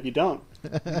points, but if you don't,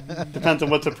 depends on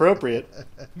what's appropriate.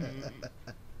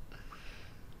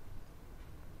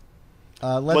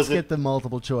 Let's get the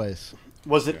multiple choice.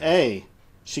 Was it A,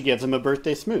 she gives him a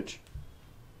birthday smooch?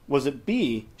 Was it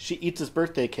B, she eats his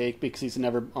birthday cake because he's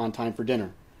never on time for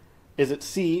dinner? Is it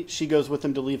C, she goes with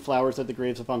him to leave flowers at the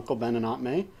graves of Uncle Ben and Aunt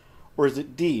May? Or is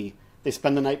it D, they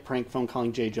spend the night prank phone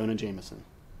calling J. Jonah Jameson?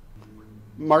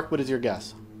 Mark, what is your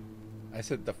guess? I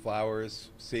said the flowers.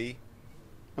 C.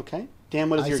 Okay. Dan,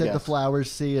 what is your I said guess? the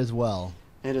flowers C as well.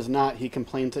 It is not. He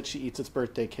complains that she eats his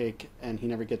birthday cake and he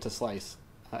never gets a slice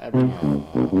every year.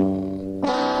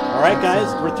 All right,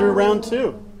 guys, we're through round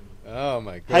 2. Oh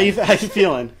my god. How you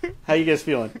feeling? How you guys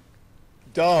feeling?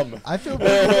 Dumb. I feel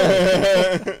pretty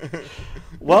good.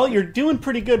 Well, you're doing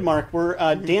pretty good, Mark.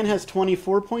 Dan has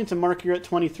 24 points, and Mark, you're at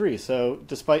 23. So,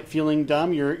 despite feeling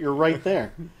dumb, you're right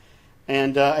there.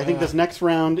 And I think this next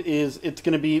round it's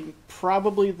going to be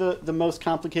probably the most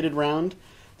complicated round.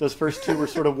 Those first two were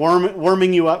sort of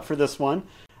warming you up for this one.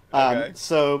 Okay.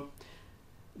 So,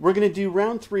 we're going to do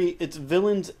round 3. It's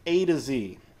villains A to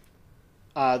Z.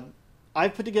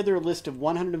 I've put together a list of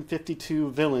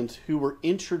 152 villains who were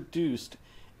introduced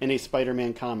in a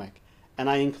Spider-Man comic. And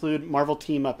I include Marvel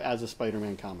Team Up as a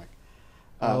Spider-Man comic.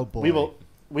 Oh boy.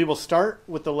 We will start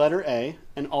with the letter A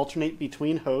and alternate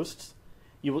between hosts.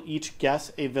 You will each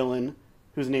guess a villain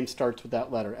whose name starts with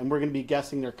that letter. And we're going to be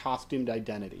guessing their costumed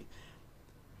identity.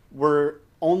 We're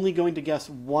only going to guess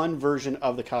one version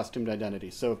of the costumed identity.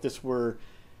 So if this were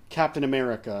Captain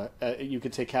America, you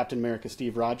could say Captain America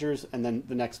Steve Rogers, and then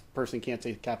the next person can't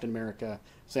say Captain America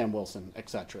Sam Wilson,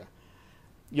 etc.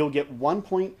 You'll get 1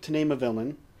 point to name a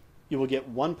villain. You will get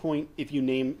 1 point if you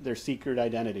name their secret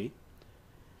identity.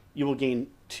 You will gain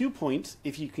 2 points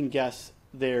if you can guess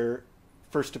their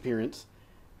first appearance,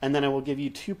 and then I will give you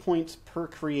 2 points per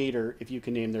creator if you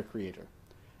can name their creator.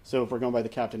 So if we're going by the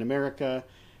Captain America,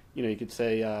 you could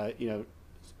say,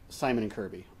 Simon and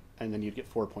Kirby, and then you'd get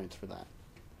 4 points for that.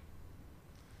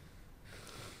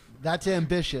 That's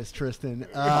ambitious, Tristan.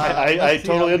 I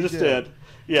totally understand.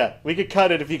 Yeah, we could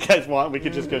cut it if you guys want. We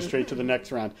could just go straight to the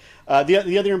next round.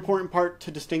 The other important part to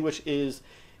distinguish is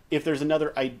if there's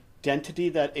another identity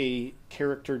that a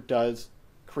character does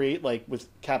create, like with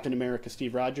Captain America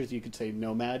Steve Rogers, you could say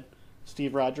Nomad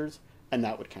Steve Rogers, and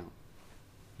that would count.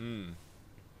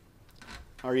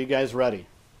 Are you guys ready?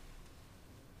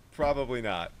 Probably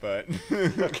not, but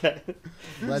Okay.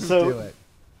 Let's do it.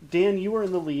 Dan, you are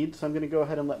in the lead, so I'm going to go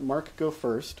ahead and let Mark go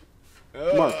first.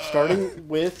 Mark, starting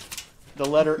with the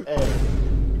letter A.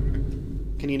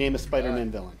 Can you name a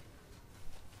Spider-Man villain?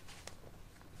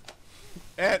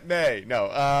 Aunt May. No.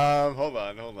 Hold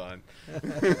on.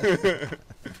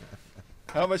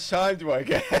 How much time do I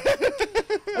get?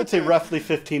 I'd say roughly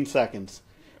 15 seconds.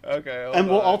 Okay. And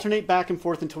we'll alternate back and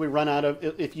forth until we run out of...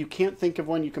 If you can't think of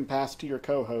one, you can pass to your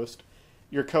co-host.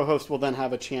 Your co-host will then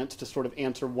have a chance to sort of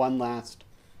answer one last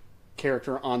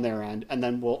character on their end, and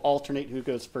then we'll alternate who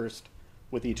goes first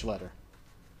with each letter.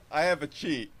 I have a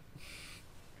cheat.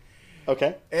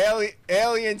 Okay.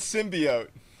 Alien symbiote.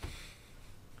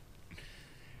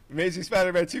 Amazing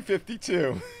Spider-Man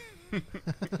 252.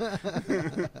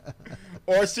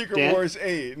 Or Secret Wars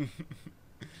 8.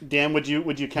 Dan, would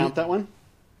you count that one?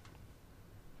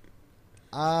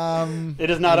 It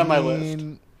is not on my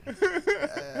list.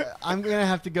 I'm gonna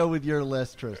have to go with your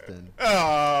list, Tristan.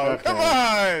 Oh, okay. Come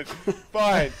on!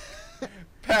 Fine.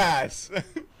 Pass.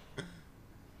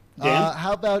 Dan?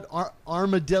 How about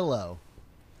armadillo?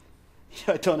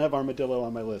 I don't have armadillo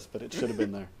on my list, but it should have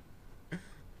been there.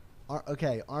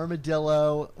 Okay,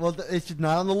 armadillo. Well, it's just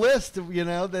not on the list,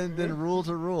 then rules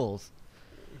are rules.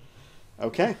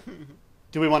 Okay.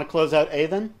 Do we want to close out A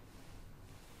then?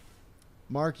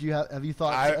 Mark, have you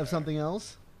thought of something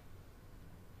else?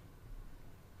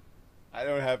 I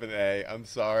don't have an A. I'm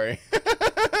sorry.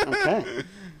 Okay.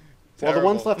 Well, the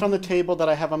ones left on the table that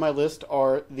I have on my list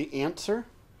are The Answer.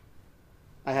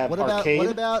 I have Arcade.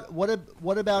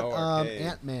 What about Arcade.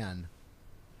 Ant-Man?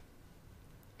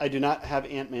 I do not have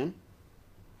Ant-Man.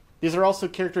 These are also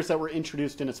characters that were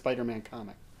introduced in a Spider-Man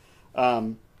comic.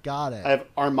 Got it. I have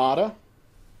Armada.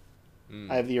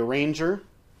 I have The Arranger,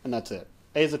 and that's it.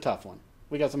 A is a tough one.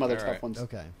 We got some other tough ones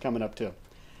coming up too.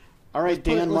 All right,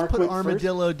 Let's put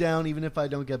armadillo down, even if I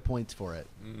don't get points for it.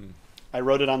 I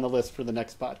wrote it on the list for the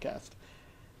next podcast.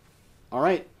 All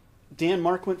right, Dan,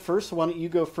 Mark went first, so why don't you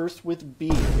go first with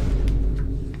B?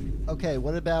 Okay,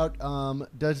 what about,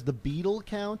 does the Beetle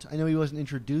count? I know he wasn't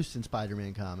introduced in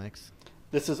Spider-Man comics.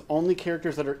 This is only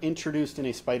characters that are introduced in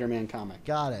a Spider-Man comic.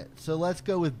 Got it. So let's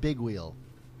go with Big Wheel.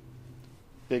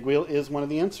 Big Wheel is one of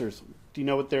the answers. Do you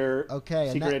know what their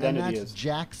secret identity is?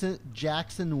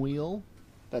 Jackson Wheel.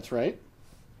 That's right.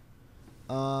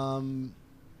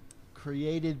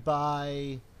 Created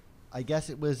by, I guess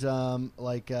it was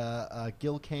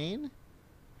Gil Kane.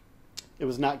 It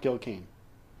was not Gil Kane.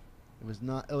 It was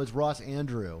not. It was Ross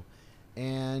Andrew,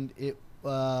 and it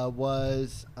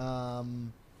was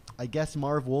I guess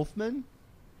Marv Wolfman.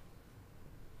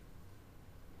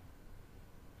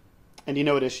 And you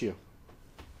know what issue?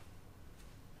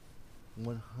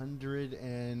 100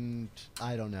 and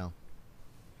I don't know.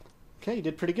 Okay, you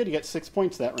did pretty good. You got 6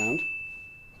 points that round.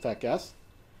 With that guess.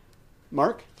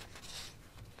 Mark?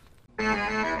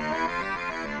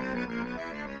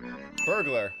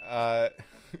 Burglar.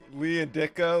 Lee and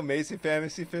Dicko, Amazing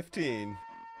Fantasy 15.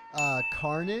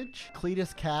 Carnage,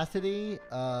 Cletus Cassidy,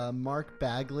 Mark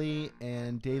Bagley,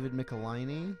 and David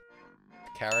Michelini.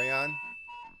 Carry On.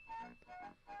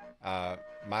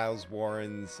 Miles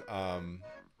Warren's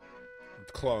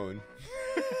clone.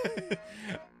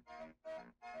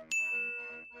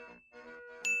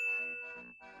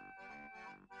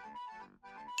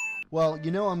 Well,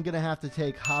 I'm going to have to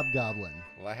take Hobgoblin.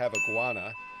 Well, I have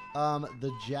Iguana.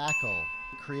 The Jackal,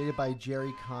 created by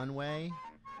Jerry Conway,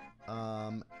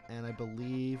 and I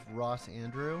believe Ross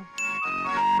Andrew.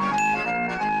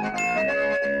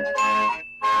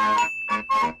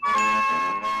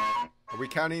 Are we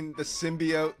counting the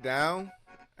symbiote down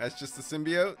as just the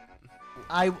symbiote?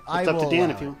 It's up to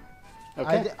Dan if you...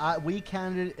 Okay. We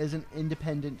counted it as an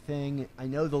independent thing. I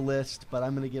know the list, but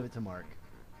I'm going to give it to Mark.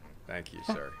 Thank you,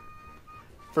 sir.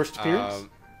 First appearance?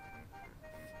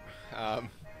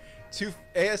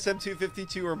 ASM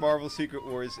 252 or Marvel Secret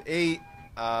Wars 8,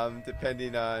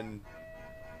 depending on...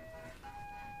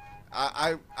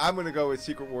 I'm going to go with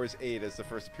Secret Wars 8 as the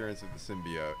first appearance of the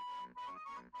symbiote.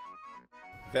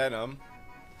 Venom,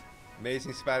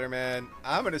 Amazing Spider-Man.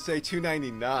 I'm gonna say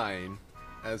 $2.99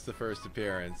 as the first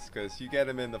appearance because you get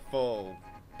him in the full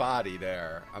body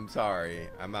there. I'm sorry,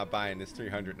 I'm not buying this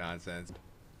 $300 nonsense.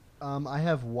 I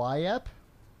have Wyep.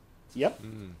 Yep.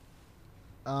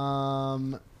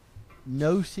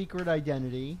 No Secret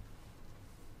Identity.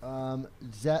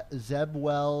 Zeb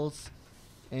Wells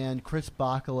and Chris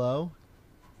Bacalo.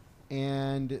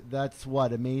 And that's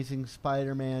what? Amazing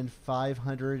Spider-Man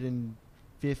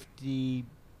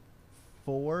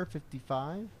 554,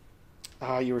 55?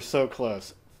 Ah, you were so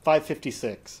close.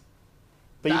 556.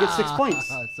 But you get 6 points.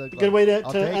 So A close. good way to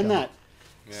I'll take end 'em. that.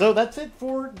 Yeah. So that's it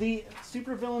for the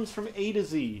supervillains from A to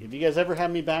Z. If you guys ever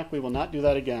have me back, we will not do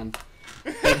that again.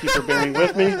 Thank you for bearing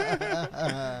with me.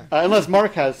 Unless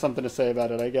Mark has something to say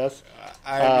about it, I guess.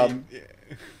 I mean,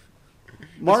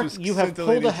 Mark, was you have pulled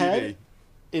scintillating ahead. TV.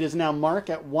 It is now Mark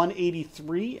at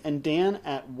 183 and Dan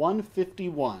at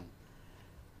 151.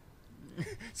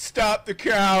 Stop the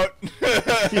count.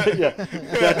 Yeah,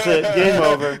 that's it. Game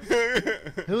over.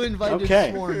 Who invited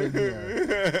Okay. Swarm in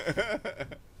here?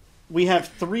 We have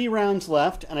 3 rounds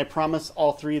left, and I promise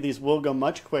all 3 of these will go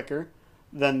much quicker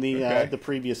than the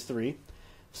previous 3.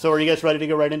 So are you guys ready to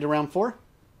go right into round 4?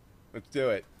 Let's do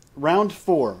it. Round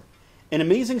 4. In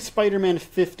Amazing Spider-Man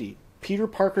 50, Peter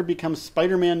Parker becomes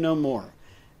Spider-Man no more.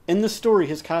 In the story,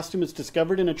 his costume is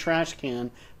discovered in a trash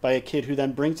can by a kid who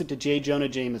then brings it to J. Jonah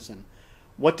Jameson.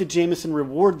 What did Jameson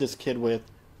reward this kid with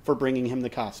for bringing him the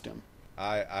costume?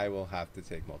 I will have to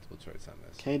take multiple choice on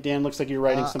this. Okay, Dan, looks like you're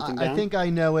writing something down. I think I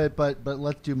know it, but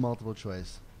let's do multiple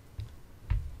choice.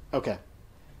 Okay.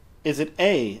 Is it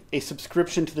A, a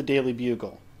subscription to the Daily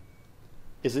Bugle?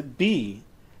 Is it B,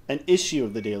 an issue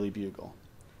of the Daily Bugle?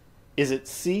 Is it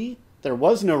C, there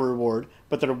was no reward,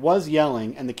 but there was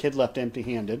yelling and the kid left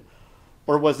empty-handed?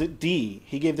 Or was it D,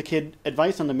 he gave the kid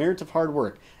advice on the merits of hard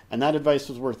work, and that advice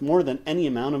was worth more than any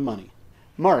amount of money?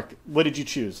 Mark, what did you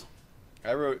choose?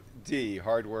 I wrote D,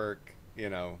 hard work,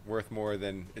 worth more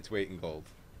than its weight in gold.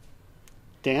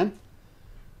 Dan?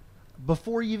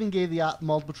 Before you even gave the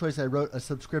multiple choice, I wrote a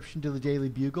subscription to the Daily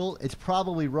Bugle. It's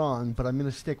probably wrong, but I'm going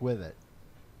to stick with it.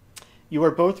 You are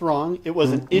both wrong. It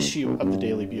was an issue of the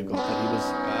Daily Bugle that he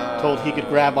was told he could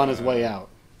grab on his way out.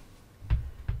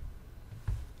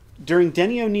 During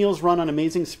Denny O'Neil's run on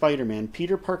Amazing Spider-Man,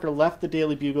 Peter Parker left the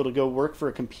Daily Bugle to go work for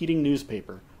a competing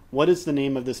newspaper. What is the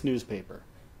name of this newspaper?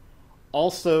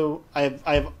 Also, I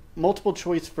have multiple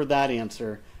choice for that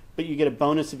answer, but you get a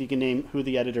bonus if you can name who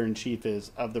the editor-in-chief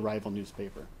is of the rival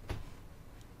newspaper.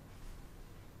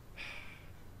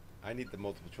 I need the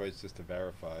multiple choice just to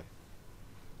verify.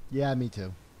 Yeah, me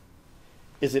too.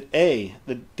 Is it A,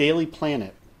 the Daily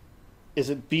Planet? Is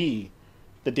it B,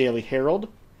 the Daily Herald?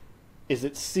 Is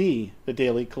it C, the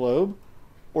Daily Globe?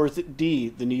 Or is it D,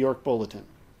 the New York Bulletin?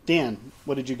 Dan,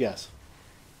 what did you guess?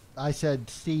 I said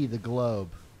C, the Globe.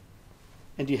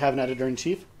 And do you have an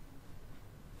editor-in-chief?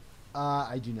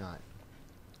 I do not.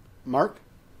 Mark?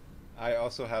 I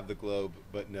also have the Globe,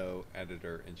 but no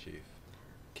editor-in-chief.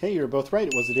 Okay, you're both right.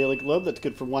 It was the Daily Globe. That's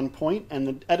good for 1 point. And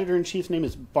the editor-in-chief's name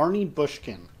is Barney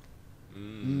Bushkin.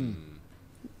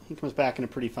 He comes back in a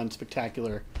pretty fun,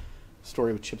 spectacular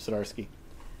story with Chip Zdarsky.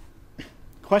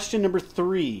 Question number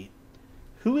 3.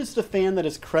 Who is the fan that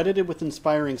is credited with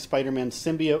inspiring Spider-Man's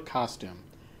symbiote costume?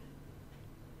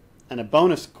 And a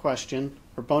bonus question,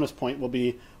 or bonus point, will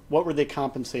be, what were they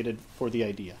compensated for the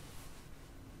idea?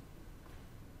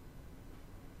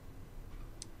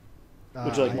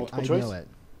 Would you like multiple choice? I know it.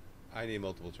 I need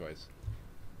multiple choice.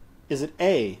 Is it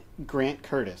A, Grant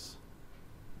Curtis,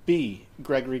 B,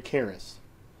 Gregory Karras,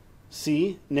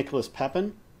 C, Nicholas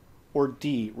Pepin, or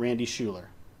D, Randy Schueller?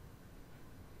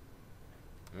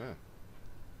 Yeah.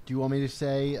 Do you want me to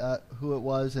say who it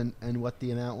was and what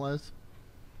the amount was?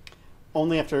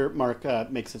 Only after Mark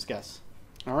makes his guess.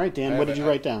 All right, Dan, what did you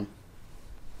write down?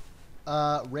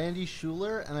 Randy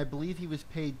Schueller, and I believe he was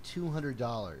paid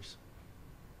 $200.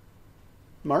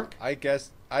 Mark? I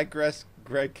guessed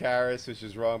Greg Karras, which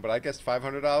is wrong, but I guessed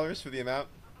 $500 for the amount.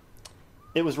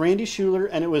 It was Randy Schueller,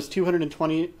 and it was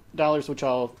 $220, which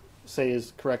I'll say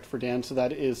is correct for Dan. So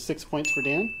that is 6 points for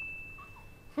Dan.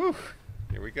 Whew.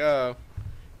 Here we go.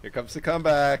 Here comes the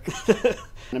comeback.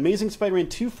 An Amazing Spider-Man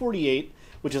 248,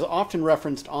 which is often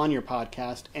referenced on your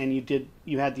podcast, and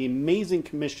you had the amazing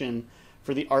commission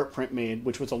for the art print made,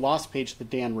 which was a lost page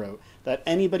that Dan wrote, that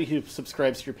anybody who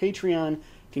subscribes to your Patreon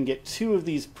can get 2 of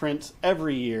these prints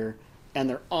every year, and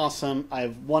they're awesome. I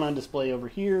have one on display over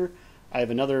here. I have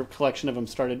another collection of them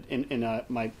started in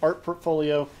my art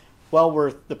portfolio. Well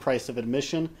worth the price of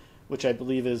admission, which I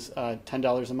believe is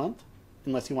 $10 a month,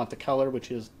 unless you want the color,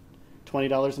 which is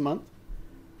 $20 a month.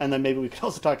 and then maybe we could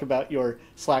also talk about your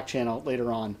Slack channel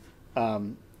later on,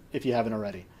 if you haven't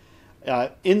already.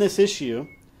 In this issue,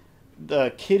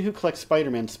 the kid who collects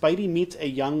Spider-Man, Spidey meets a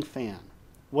young fan.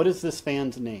 What is this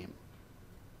fan's name?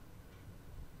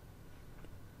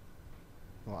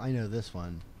 Well, I know this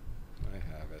one. I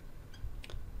have it.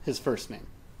 His first name.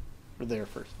 Or their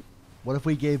first name. What if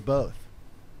we gave both?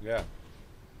 Yeah.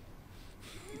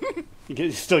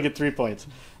 You still get 3 points.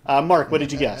 Mark, what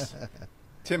did you guess?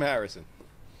 Tim Harrison.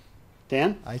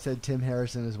 Dan? I said Tim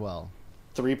Harrison as well.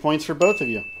 3 points for both of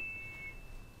you.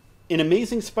 In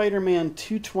Amazing Spider-Man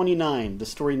 229, the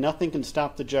story Nothing Can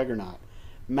Stop the Juggernaut,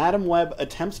 Madam Web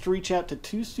attempts to reach out to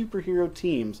 2 superhero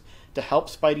teams to help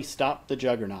Spidey stop the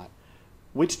Juggernaut.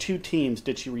 Which 2 teams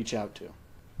did she reach out to?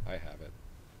 I have it.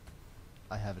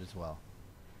 I have it as well.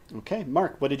 Okay,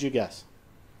 Mark, what did you guess?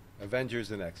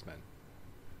 Avengers and X-Men.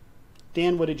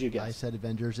 Dan, what did you guess? I said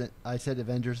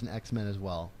Avengers and X-Men as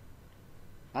well.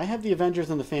 I have the Avengers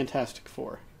and the Fantastic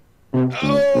Four. Oh!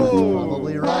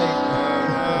 Probably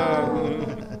right.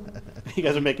 You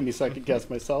guys are making me second guess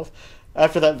myself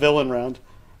after that villain round.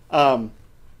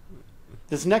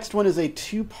 This next one is a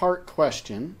 2-part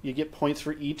question. You get points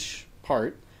for each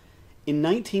part. In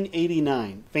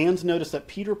 1989, fans noticed that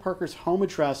Peter Parker's home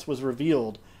address was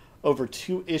revealed over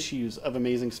 2 issues of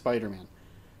Amazing Spider-Man.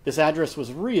 This address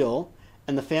was real,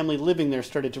 and the family living there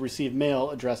started to receive mail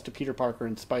addressed to Peter Parker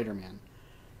and Spider-Man.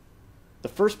 The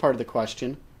first part of the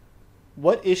question: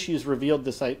 what issues revealed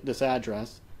this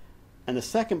address? And the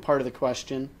second part of the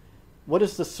question: what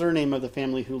is the surname of the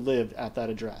family who lived at that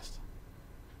address?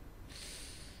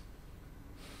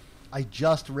 I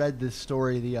just read this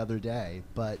story the other day,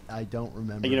 but I don't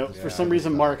remember. You know, the for some story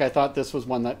reason, about Mark, it. I thought this was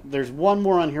one that... There's one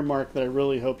more on here, Mark, that I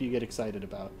really hope you get excited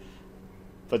about.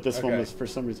 But this one Okay. was, for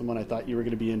some reason, one I thought you were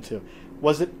going to be into.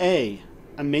 Was it A,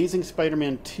 Amazing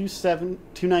Spider-Man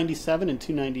 297 and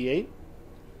 298?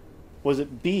 Was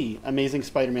it B, Amazing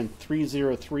Spider-Man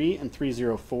 303 and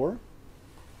 304?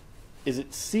 Is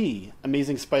it C,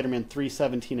 Amazing Spider-Man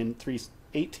 317 and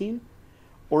 318?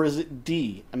 Or is it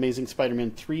D, Amazing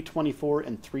Spider-Man 324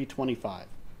 and 325?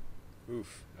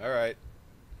 Oof. All right.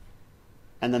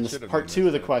 And then Should have part known 2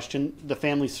 of the this, question, the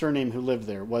family surname who lived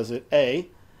there. Was it A,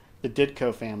 the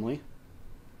Ditko family,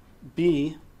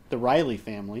 B, the Riley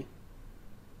family,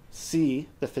 C,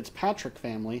 the Fitzpatrick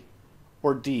family,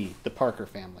 or D, the Parker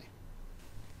family?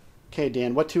 Okay,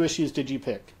 Dan, what 2 issues did you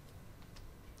pick?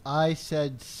 I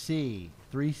said C,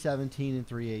 317 and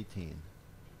 318.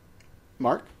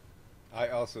 Mark? I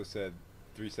also said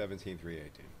 317,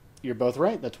 318. You're both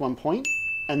right. That's 1 point.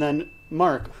 And then,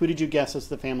 Mark, who did you guess as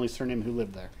the family surname who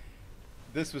lived there?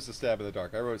 This was a stab in the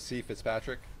dark. I wrote C.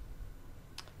 Fitzpatrick.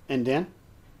 And Dan?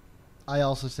 I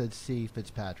also said C,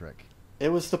 Fitzpatrick. It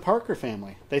was the Parker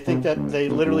family. They think that they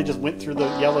literally just went through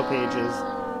the yellow pages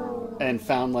and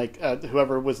found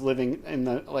whoever was living in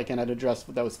the in that address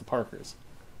that was the Parkers.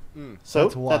 So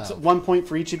That's wild. that's 1 point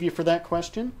for each of you for that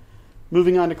question.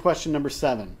 Moving on to question number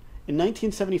 7. In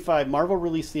 1975, Marvel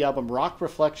released the album Rock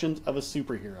Reflections of a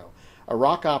Superhero, a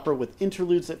rock opera with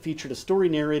interludes that featured a story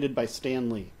narrated by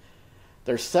Stan Lee.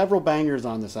 There are several bangers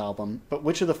on this album, but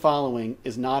which of the following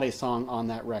is not a song on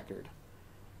that record?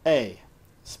 A,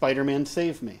 Spider-Man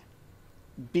Save Me.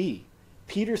 B,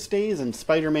 Peter Stays and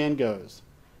Spider-Man Goes.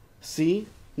 C,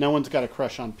 No One's Got a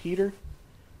Crush on Peter.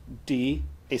 D,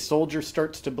 A Soldier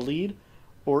Starts to Bleed.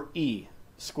 Or E,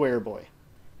 Square Boy.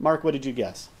 Mark, what did you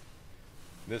guess?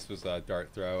 This was a dart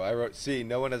throw. I wrote C.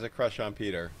 No one has a crush on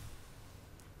Peter.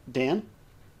 Dan?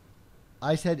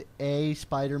 I said A,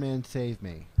 Spider-Man Save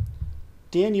Me.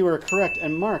 Dan, you were correct.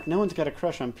 And Mark, No One's Got a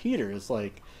Crush on Peter is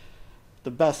like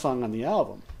the best song on the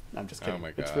album. I'm just kidding. Oh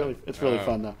my It's God. really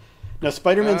fun though. Now,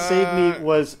 Spider-Man Save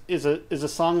Me is a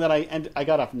song that I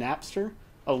got off Napster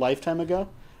a lifetime ago,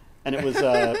 and it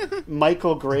was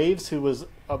Michael Graves, who was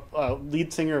a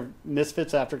lead singer of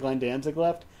Misfits after Glenn Danzig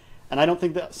left. And I don't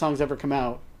think that song's ever come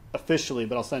out officially,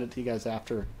 but I'll send it to you guys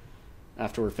after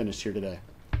we're finished here today.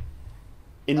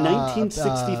 In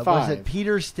 1965, Was it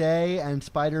Peter Stay and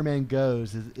Spider-Man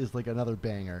Goes is like another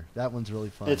banger. That one's really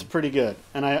fun. it's pretty good.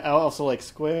 And I also like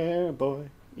Square Boy.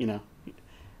 You know,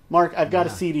 Mark, I've got a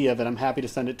CD of it. I'm happy to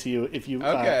send it to you if you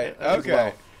as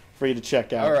well, for you to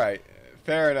check out. All right.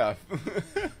 Fair enough.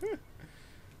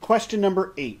 Question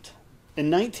number 8.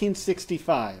 In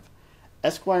 1965,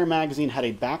 Esquire magazine had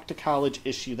a back-to-college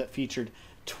issue that featured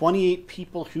 28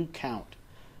 people who count.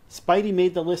 Spidey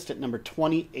made the list at number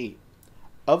 28.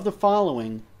 Of the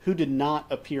following, who did not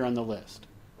appear on the list?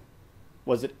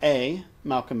 Was it A,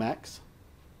 Malcolm X,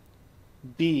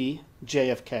 B,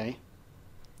 JFK,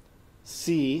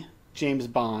 C, James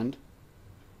Bond,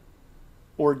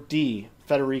 or D,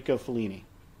 Federico Fellini?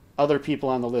 Other people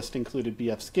on the list included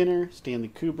B.F. Skinner, Stanley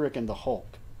Kubrick, and the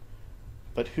Hulk.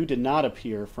 But who did not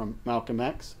appear from Malcolm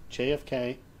X,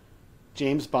 JFK,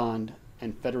 James Bond,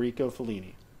 and Federico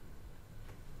Fellini?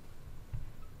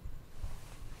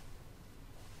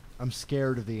 I'm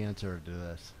scared of the answer to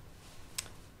this.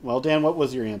 Well, Dan, what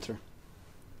was your answer?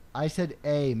 I said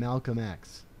A, Malcolm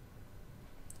X.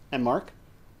 And Mark?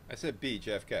 I said B,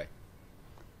 JFK.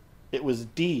 It was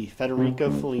D,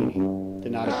 Federico Fellini.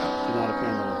 Did not appear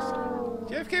on the list.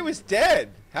 JFK was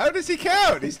dead. How does he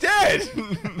count? He's dead.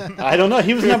 I don't know.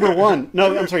 He was number 1.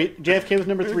 No, I'm sorry. JFK was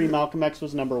number 3. Malcolm X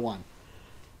was number 1.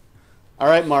 All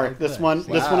right, Mark. This one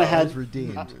I had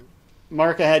redeemed.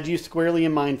 Mark, I had you squarely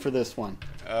in mind for this one.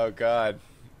 Oh God.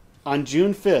 On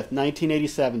June 5th,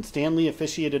 1987, Stan Lee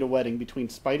officiated a wedding between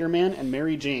Spider-Man and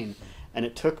Mary Jane, and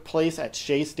it took place at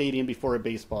Shea Stadium before a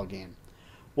baseball game.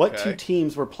 What two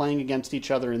teams were playing against each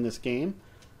other in this game?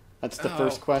 That's the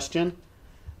first question.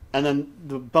 And then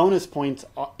the bonus points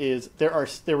is there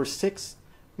were 6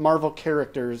 Marvel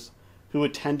characters who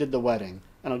attended the wedding,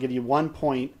 and I'll give you 1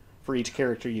 point for each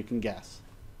character you can guess.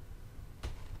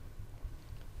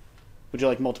 Would you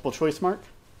like multiple choice, Mark?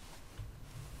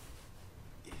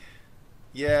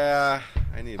 Yeah,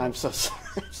 I need. I'm so sorry.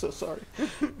 I'm so sorry.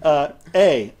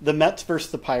 A, the Mets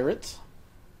versus the Pirates.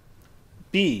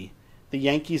 B, the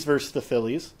Yankees versus the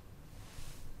Phillies.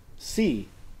 C,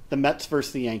 the Mets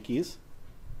versus the Yankees.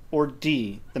 Or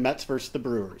D, the Mets versus the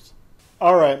Brewers.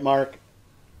 All right, Mark.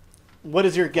 What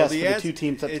is your guess for the two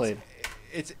teams that played?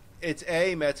 It's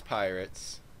A, Mets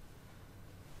Pirates.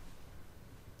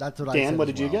 That's what I Dan, said. what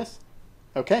did you guess?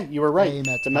 Okay, you were right.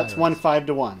 Mets The Mets Pirates. won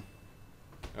 5-1.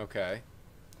 Okay.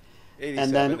 87.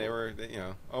 And then they were,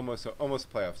 almost a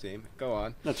playoff team. Go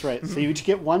on. That's right. So you each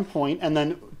get 1 point. And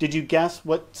then, did you guess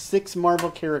what 6 Marvel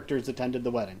characters attended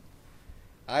the wedding?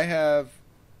 I have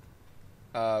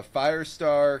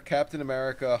Firestar, Captain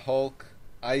America, Hulk,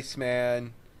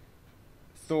 Iceman,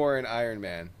 Thor, and Iron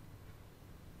Man.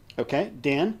 Okay,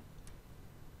 Dan.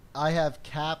 I have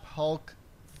Cap, Hulk,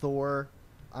 Thor,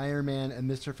 Iron Man, and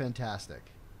Mr. Fantastic.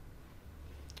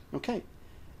 Okay.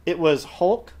 It was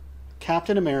Hulk,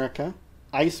 Captain America,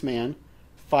 Iceman,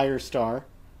 Firestar,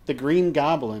 the Green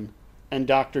Goblin, and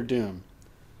Doctor Doom.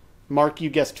 Mark, you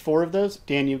guessed 4 of those.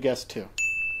 Dan, you guessed 2.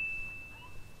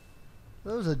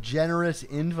 That was a generous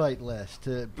invite list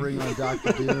to bring on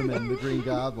Doctor Doom and the Green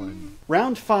Goblin.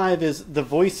 Round 5 is the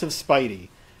voice of Spidey.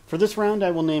 For this round, I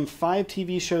will name 5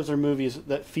 TV shows or movies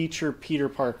that feature Peter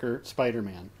Parker,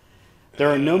 Spider-Man. There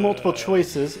are no multiple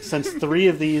choices since 3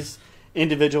 of these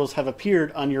individuals have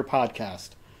appeared on your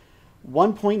podcast.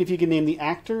 1 point if you can name the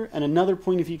actor, and another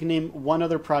point if you can name one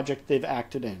other project they've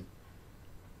acted in.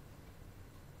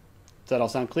 Does that all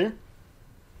sound clear?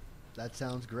 That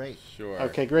sounds great. Sure.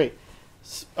 Okay, great.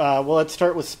 Well, let's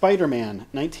start with Spider-Man,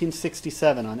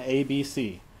 1967 on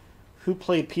ABC. Who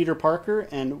played Peter Parker,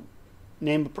 and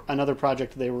name another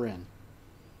project they were in?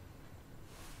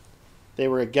 They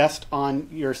were a guest on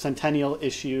your Centennial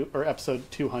issue, or episode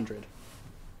 200.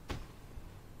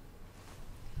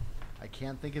 I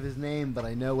can't think of his name, but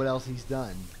I know what else he's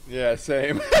done. Yeah,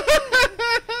 same.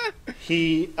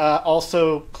 He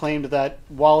also claimed that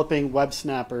walloping web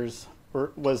snappers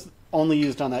was only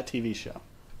used on that TV show.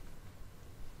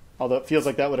 Although it feels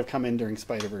like that would have come in during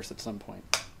Spider-Verse at some point.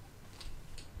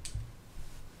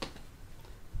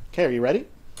 Okay, are you ready?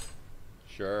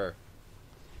 Sure.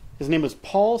 His name was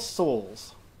Paul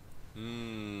Soules.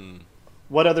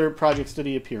 What other projects did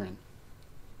he appear in?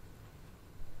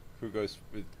 Who goes?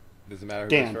 Does it matter who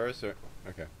Dan. goes first? Or?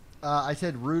 Okay. I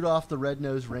said Rudolph the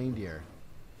Red-Nosed Reindeer.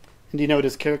 And do you know what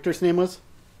his character's name was?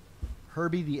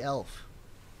 Herbie the Elf.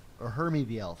 Or Hermie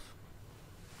the Elf.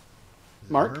 Is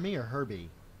it Mark? Hermie or Herbie?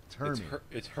 It's Hermie.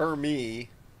 It's Hermie.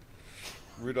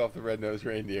 Rudolph the Red-Nosed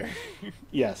Reindeer.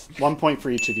 Yes, 1 point for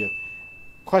each of you.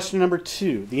 Question number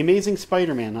 2. The Amazing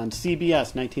Spider-Man on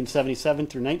CBS, 1977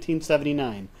 through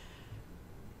 1979.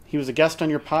 He was a guest on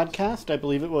your podcast. I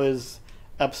believe it was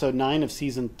episode 9 of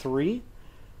season 3.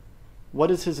 What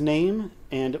is his name,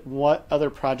 and what other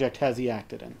project has he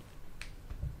acted in?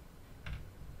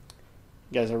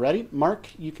 You guys are ready? Mark,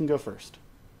 you can go first.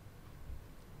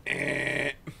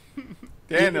 Dan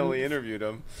only interviewed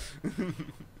him.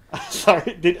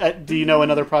 Sorry, do you know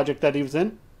another project that he was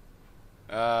in?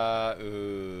 I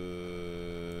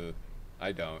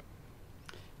don't.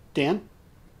 Dan?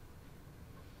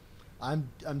 I'm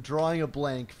drawing a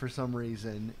blank for some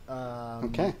reason.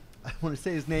 Okay. I want to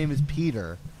say his name is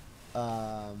Peter.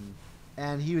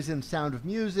 And he was in Sound of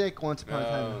Music, Once Upon a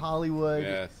Time in Hollywood,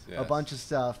 Yes. a bunch of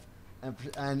stuff.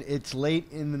 And it's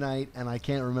late in the night, and I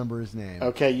can't remember his name.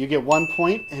 Okay, you get 1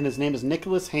 point, and his name is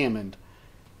Nicholas Hammond.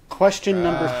 Question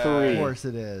number Of 3. course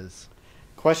it is.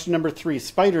 Question number 3.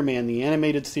 Spider-Man, the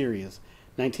animated series,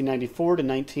 1994 to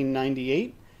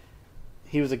 1998.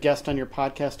 He was a guest on your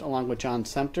podcast along with John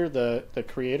Semter, the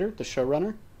creator, the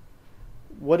showrunner.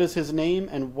 What is his name,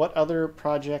 and what other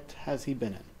project has he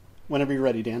been in? Whenever you're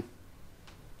ready, Dan.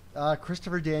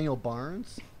 Christopher Daniel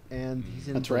Barnes, and he's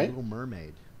in That's The right. Little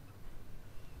Mermaid.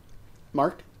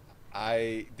 Mark?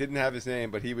 I didn't have his name,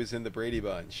 but he was in the Brady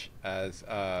Bunch as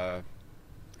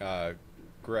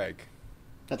Greg.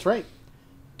 That's right.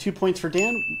 2 points for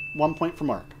Dan, 1 point for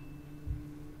Mark.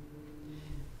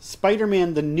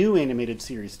 Spider-Man, the new animated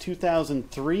series,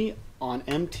 2003 on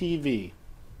MTV.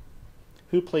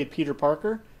 Who played Peter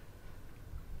Parker?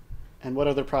 And what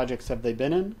other projects have they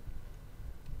been in?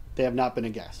 They have not been a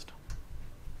guest.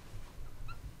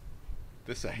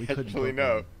 This I We couldn't actually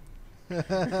book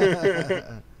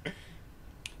know.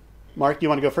 Mark, you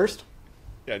want to go first?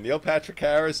 Yeah, Neil Patrick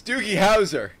Harris, Doogie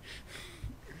Howser.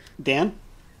 Dan?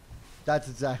 That's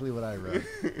exactly what I wrote.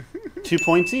 2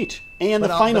 points each. And But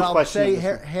the final I'll question. say of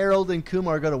this one. Harold and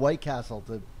Kumar go to White Castle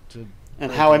to And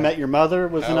break How I it Met up. Your Mother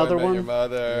was How another I Met one. Your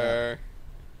Mother.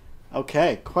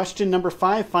 Okay, question number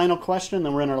 5, final question,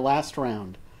 then we're in our last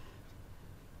round.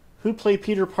 Who played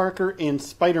Peter Parker in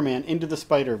Spider-Man Into the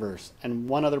Spider-Verse, and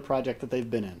one other project that they've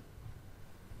been in?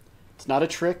 It's not a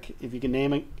trick. If you can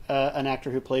name an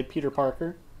actor who played Peter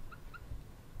Parker,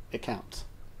 it counts.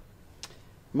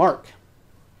 Mark,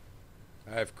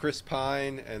 I have Chris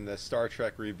Pine and the Star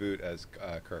Trek reboot as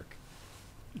Kirk.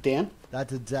 Dan,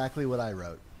 That's exactly what I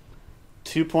wrote.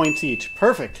 2 points each.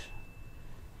 Perfect.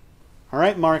 All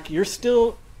right, Mark, you're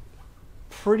still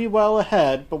pretty well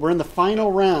ahead, but we're in the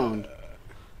final round,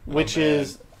 which man.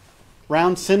 is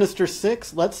round Sinister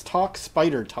 6. Let's talk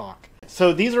Spider Talk.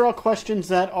 So these are all questions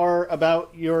that are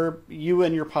about you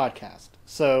and your podcast.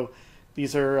 So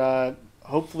these are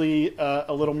hopefully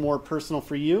a little more personal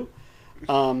for you.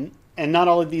 And not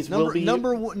all of these will be...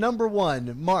 Number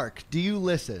one, Mark, do you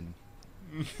listen?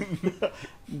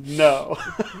 No.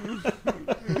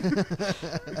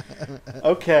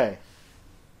 Okay.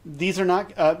 These are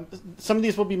not... some of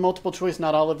these will be multiple choice,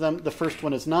 not all of them. The first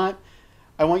one is not.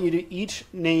 I want you to each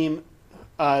name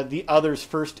the other's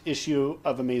first issue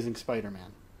of Amazing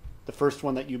Spider-Man. The first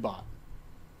one that you bought.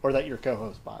 Or that your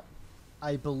co-host bought.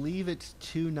 I believe it's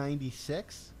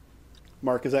 296.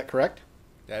 Mark, is that correct?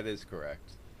 That is correct.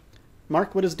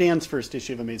 Mark, what is Dan's first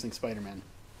issue of Amazing Spider-Man?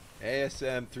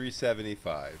 ASM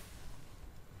 375.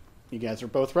 You guys are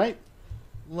both right.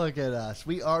 Look at us.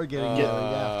 We are getting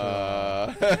going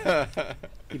after all.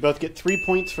 You both get 3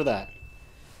 points for that.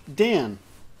 Dan,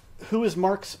 who is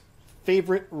Mark's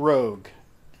favorite rogue?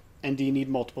 And do you need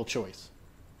multiple choice?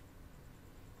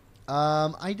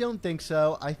 I don't think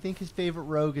so. I think his favorite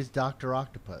rogue is Dr.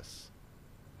 Octopus.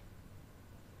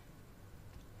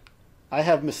 I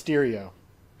have Mysterio,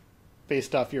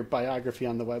 based off your biography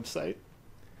on the website.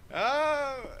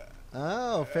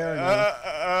 Oh, fair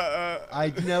enough.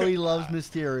 I know he loves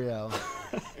Mysterio.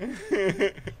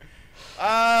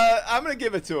 I'm going to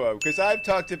give it to him because I've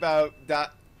talked about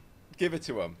give it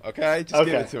to him, okay? Just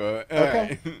give Okay. it to him. All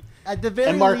Okay. right. At the very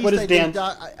And Mark, least, what is I think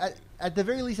Dan's? at the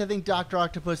very least, I think Dr.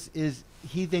 Octopus is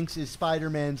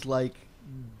Spider-Man's like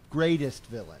greatest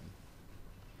villain.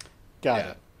 Got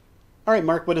Yeah. it. All right,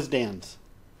 Mark, what is Dan's?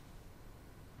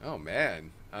 Oh,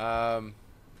 man. I'm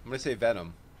going to say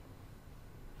Venom.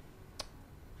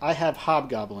 I have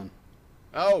Hobgoblin.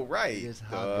 Oh, right. It is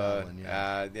Hobgoblin,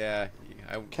 yeah. Yeah.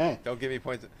 Okay. Don't give me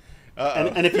points.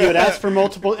 And if you had asked for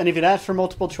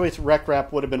multiple choice, Rec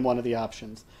Rap would have been one of the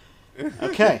options.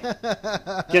 Okay.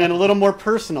 Getting a little more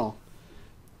personal.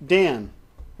 Dan,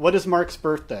 what is Mark's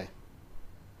birthday?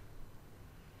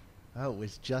 Oh, it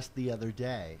was just the other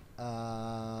day.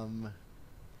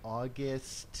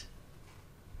 August.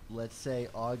 Let's say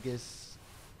August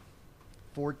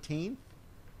 14th.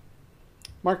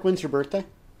 Mark, when's your birthday?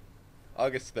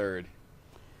 August 3rd.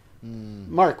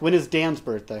 Mark, when is Dan's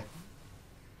birthday?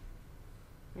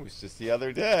 It was just the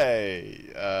other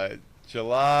day.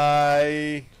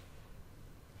 July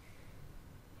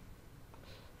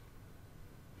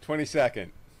 22nd.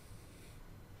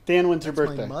 Dan, when's your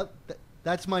That's birthday?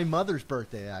 That's my mother's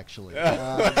birthday, actually.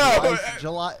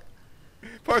 July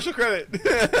Partial credit.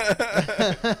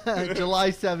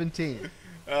 July 17th.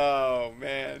 Oh,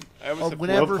 man. I was Or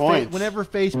whenever points. whenever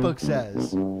Facebook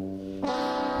says.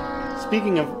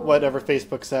 Speaking of whatever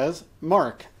Facebook says,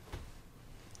 Mark,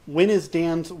 when is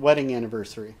Dan's wedding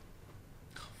anniversary?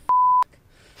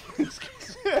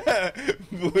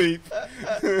 Bleep.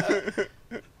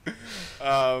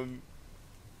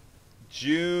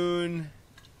 June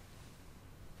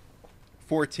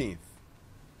 14th.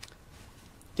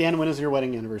 Dan, when is your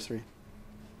wedding anniversary?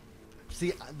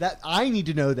 See, that I need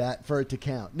to know that for it to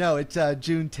count. No, it's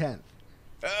June 10th.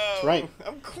 Oh, That's right.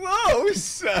 I'm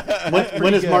close.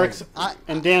 When is good. Mark's...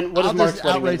 and Dan, what is I'll Mark's just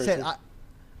wedding outright anniversary? say,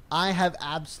 I have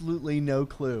absolutely no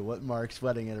clue what Mark's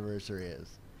wedding anniversary is.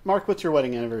 Mark, what's your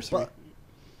wedding anniversary? Well,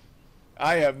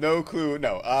 I have no clue.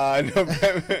 No,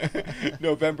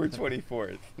 November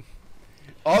 24th.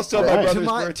 Also, All my right. brother's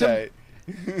birthday.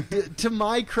 To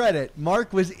my credit,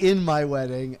 Mark was in my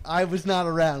wedding. I was not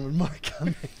around when Mark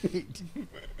got married.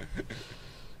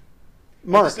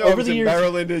 Mark, I over was the in years...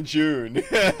 Maryland in June.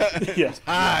 Yes.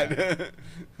 Hot.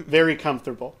 Very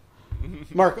comfortable.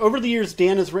 Mark, over the years,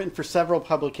 Dan has written for several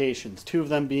publications, 2 of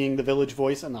them being The Village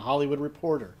Voice and The Hollywood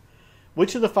Reporter.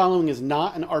 Which of the following is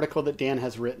not an article that Dan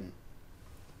has written?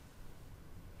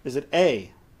 Is it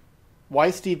A, Why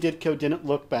Steve Ditko Didn't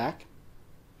Look Back?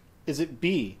 Is it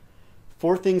B,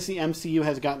 4 things the MCU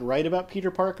has gotten right about Peter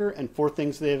Parker and 4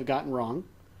 things they have gotten wrong?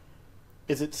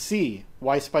 Is it C,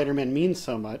 Why Spider-Man Means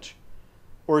So Much?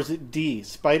 Or is it D,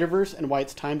 Spider-Verse and Why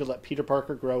It's Time to Let Peter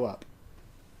Parker Grow Up?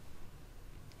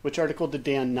 Which article did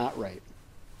Dan not write?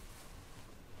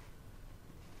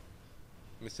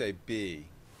 I'm going to say B.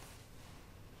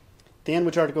 Dan,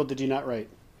 which article did you not write?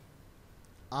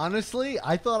 Honestly,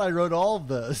 I thought I wrote all of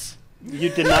those. You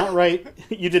did not write.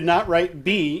 You did not write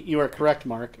B. You are correct,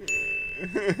 Mark.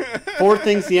 4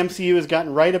 things the MCU has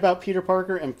gotten right about Peter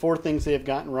Parker, and 4 things they have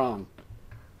gotten wrong.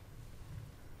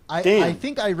 Dan. I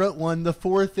think I wrote one, the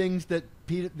 4 things that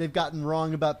they've gotten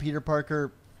wrong about Peter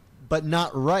Parker, but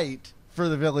not right for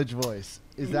the Village Voice.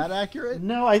 Is that accurate?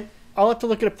 No, I'll have to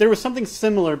look it up. There was something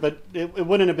similar, but it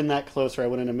wouldn't have been that close, or I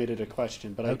wouldn't have made it a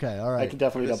question. But Okay, all right. I could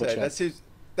definitely double check.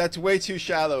 That's way too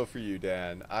shallow for you,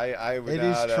 Dan. I would It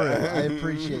not. is true. I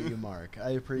appreciate you, Mark.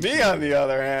 I appreciate Me, on the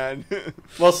other hand.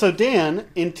 Well, so Dan,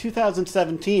 in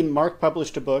 2017, Mark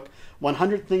published a book,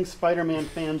 100 Things Spider-Man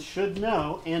Fans Should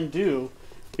Know and Do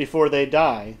Before They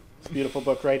Die. It's a beautiful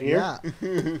book right here. Yeah,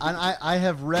 and I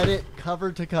have read it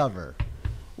cover to cover.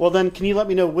 Well, then, can you let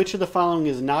me know which of the following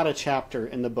is not a chapter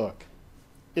in the book?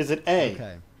 Is it A?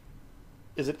 Okay.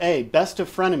 Is it A, Best of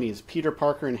Frenemies, Peter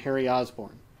Parker and Harry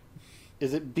Osborn?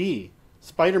 Is it B,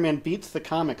 Spider-Man Beats the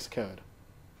Comics Code?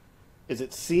 Is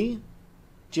it C,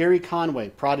 Jerry Conway,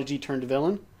 Prodigy turned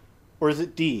villain? Or is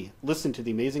it D, Listen to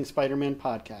the Amazing Spider-Man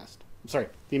podcast? I'm sorry,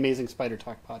 the Amazing Spider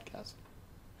Talk podcast.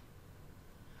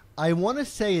 I want to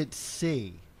say it's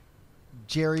C,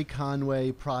 Jerry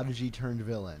Conway, Prodigy turned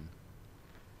villain.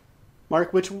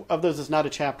 Mark, which of those is not a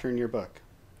chapter in your book?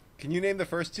 Can you name the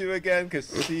first 2 again? Because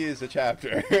C is a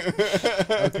chapter.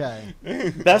 Okay.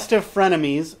 Best of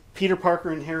Frenemies, Peter Parker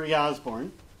and Harry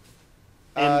Osborn.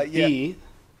 And yeah. B,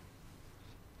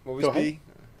 What was Go B? ahead.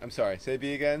 I'm sorry. Say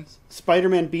B again.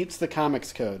 Spider-Man Beats the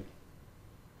Comics Code.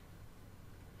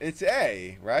 It's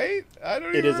A, right? I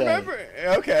don't It even is A. remember.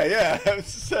 Okay, yeah. I was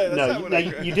just saying, that's not what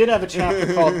I... you did have a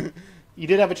chapter called you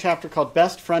did have a chapter called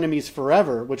Best Frenemies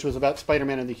Forever, which was about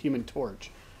Spider-Man and the Human Torch.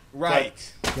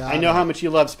 Right. Got I know it. how much you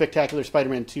love Spectacular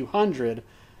Spider-Man 200,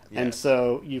 and Yes.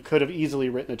 so you could have easily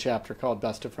written a chapter called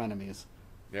Best of Frenemies.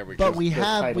 There we go. But we the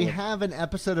have title. an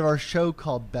episode of our show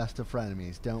called Best of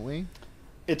Frenemies, don't we?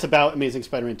 It's about Amazing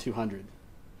Spider-Man 200.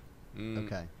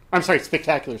 Okay. I'm sorry,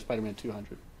 Spectacular Spider-Man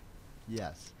 200.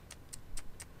 Yes.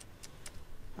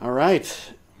 All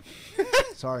right.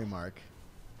 Sorry, Mark.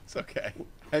 It's okay.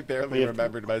 I barely We have-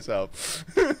 remembered myself.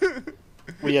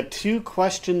 We have 2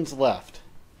 questions left.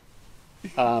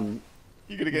 You gonna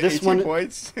get This 18 one-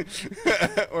 points?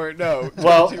 Or no?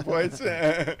 Well- 22 points.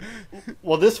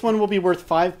 Well, this one will be worth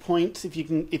 5 points if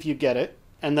you get it,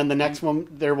 and then the next one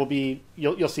there will be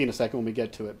you'll see in a second when we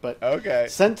get to it. But Okay.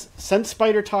 since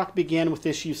Spider Talk began with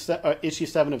issue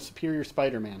 7 of Superior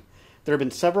Spider-Man, there have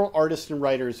been several artists and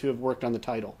writers who have worked on the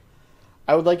title.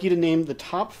 I would like you to name the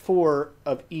top 4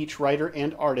 of each writer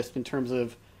and artist in terms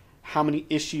of how many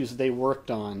issues they worked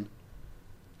on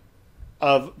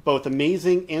of both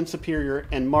Amazing and Superior,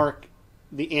 and Mark,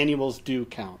 the annuals do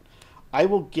count. I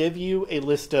will give you a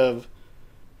list of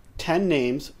 10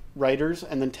 names, writers,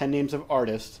 and then 10 names of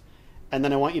artists, and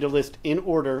then I want you to list in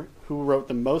order who wrote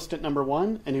the most at number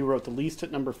 1 and who wrote the least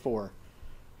at number 4,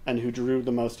 and who drew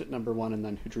the most at number 1 and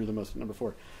then who drew the most at number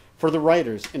 4. For the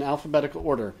writers, in alphabetical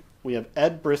order, we have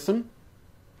Ed Brisson,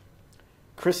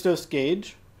 Christos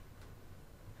Gage,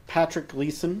 Patrick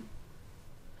Gleason,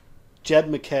 Jed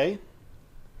McKay,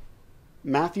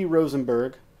 Matthew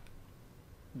Rosenberg,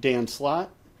 Dan Slott,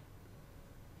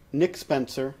 Nick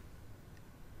Spencer,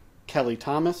 Kelly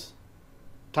Thompson,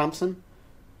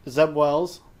 Zeb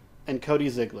Wells, and Cody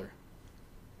Ziegler.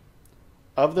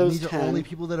 Of And those these 10, are only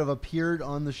people that have appeared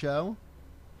on the show?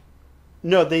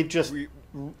 No, they've just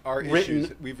Our written.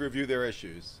 issues. We've reviewed their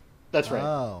issues. That's right.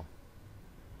 Oh.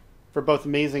 For both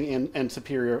Amazing and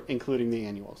Superior, including the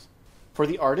annuals. For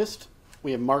the artist,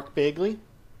 we have Mark Bagley,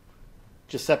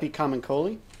 Giuseppe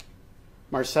Camuncoli,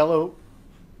 Marcelo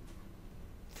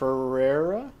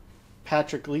Ferreira,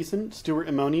 Patrick Gleason, Stuart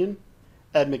Imonian,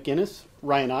 Ed McGuinness,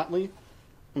 Ryan Otley,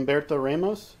 Umberto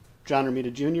Ramos, John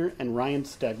Romita Jr., and Ryan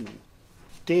Stegman.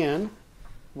 Dan,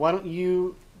 why don't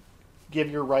you give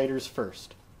your writers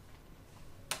first?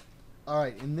 All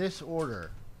right, in this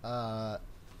order,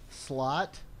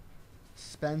 Slott,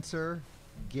 Spencer,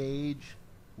 Gage,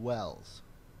 Wells.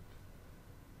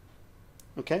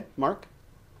 Okay, Mark?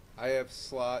 I have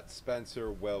Slott,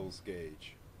 Spencer, Wells,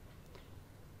 Gage.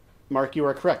 Mark, you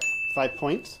are correct. 5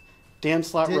 points. Dan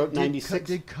Slott wrote 96.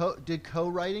 Did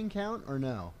co-writing count or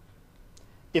no?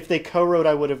 If they co-wrote,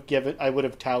 I would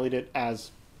have tallied it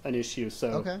as an issue, so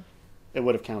Okay. it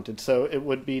would have counted. So it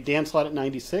would be Dan Slott at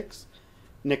 96,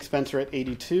 Nick Spencer at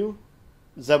 82,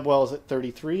 Zeb Wells at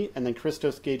 33, and then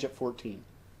Christos Gage at 14.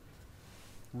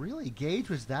 Really, Gage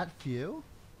was that few?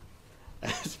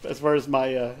 As far as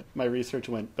my my research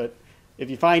went, but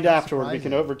if you find That's afterward, we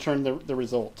can surprising. overturn the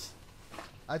results.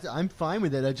 I'm fine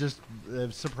with it. It just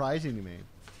surprising to me.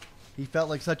 He felt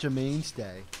like such a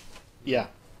mainstay. Yeah.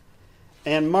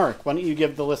 And Mark, why don't you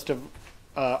give the list of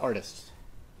artists?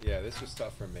 Yeah, this was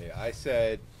tough for me. I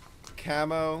said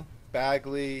Camo,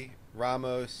 Bagley,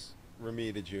 Ramos,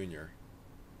 Romita Jr.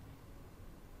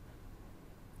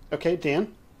 Okay,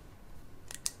 Dan.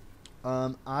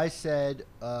 I said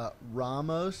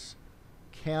Ramos,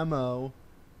 Camo,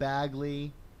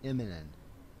 Bagley, Immonen.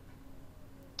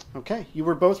 Okay, you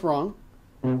were both wrong.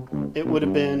 It would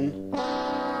have been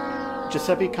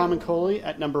Giuseppe Camuncoli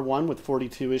at number 1 with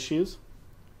 42 issues.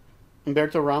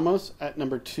 Umberto Ramos at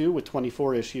number 2 with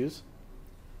 24 issues.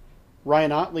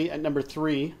 Ryan Otley at number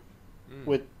 3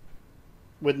 with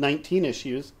 19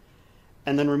 issues.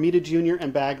 And then Romita Jr.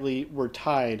 and Bagley were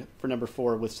tied for number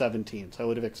 4 with 17. So I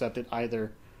would have accepted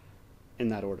either in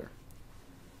that order.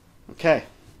 Okay.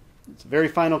 It's a very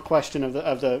final question of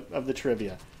the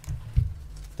trivia.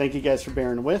 Thank you guys for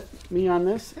bearing with me on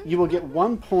this. You will get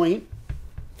 1 point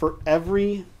for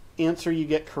every answer you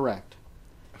get correct.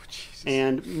 Oh, Jesus.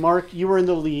 And Mark, you were in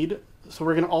the lead, so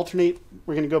we're going to alternate.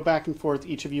 We're going to go back and forth.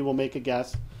 Each of you will make a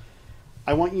guess.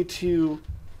 I want you to,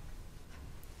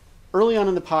 early on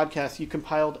in the podcast, you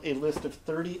compiled a list of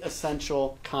 30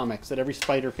 essential comics that every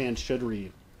Spider fan should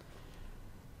read.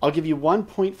 I'll give you 1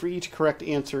 point for each correct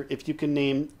answer if you can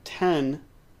name 10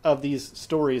 of these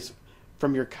stories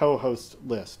from your co-host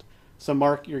list. So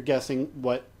Mark, you're guessing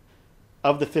what,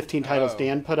 of the 15 titles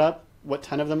Dan put up, what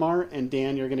 10 of them are, and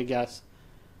Dan, you're going to guess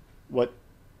what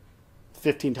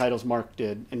 15 titles Mark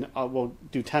did, and we'll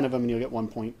do 10 of them, and you'll get 1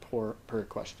 point per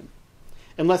question.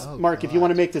 Unless, Mark, if you want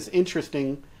to make this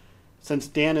interesting, since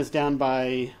Dan is down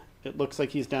by, it looks like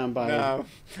he's down by... No,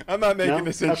 I'm not making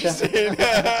this interesting. Okay.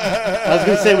 I was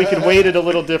going to say we could weight it a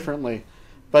little differently.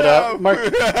 But, No.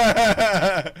 Mark,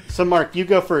 so Mark, you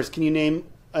go first. Can you name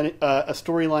a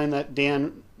storyline that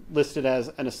Dan listed as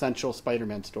an essential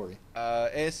Spider-Man story?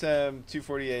 ASM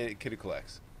 248 Kid Who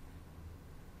Collects.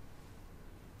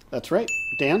 That's right.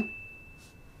 Dan?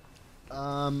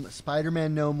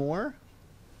 Spider-Man No More.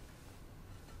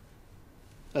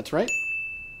 That's right.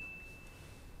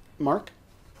 Mark?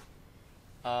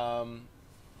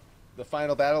 The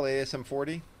Final Battle, ASM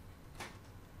 40.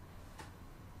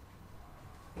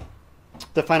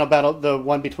 The final battle, the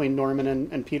one between Norman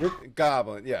and Peter?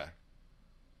 Goblin, yeah.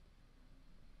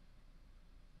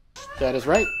 That is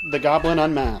right. The Goblin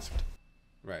Unmasked.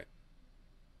 Right.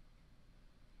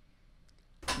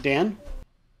 Dan?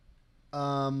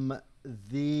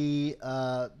 The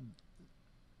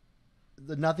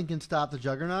Nothing Can Stop the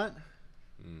Juggernaut.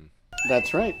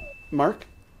 That's right. Mark?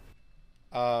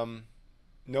 No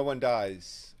One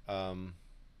Dies.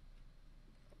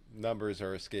 Numbers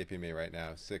are escaping me right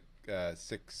now.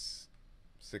 Six,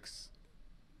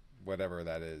 whatever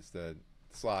that is. The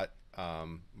Slott,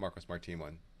 Marcos Martin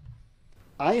one.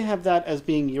 I have that as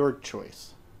being your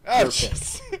choice. Oh, Your pick.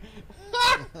 jeez.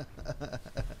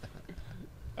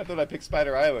 I thought I picked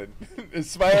Spider Island.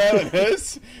 Is Spider Island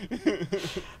his?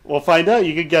 We'll find out.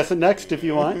 You could guess it next if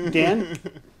you want. Dan?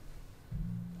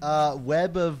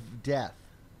 Web of Death.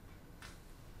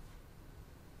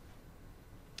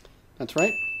 That's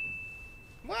right.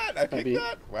 What? I picked be-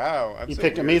 that? Wow. I'm You so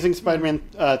picked weird. Amazing Spider-Man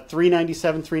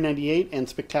 397, 398, and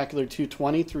Spectacular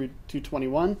 220 through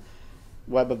 221.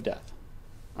 Web of Death.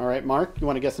 All right, Mark, you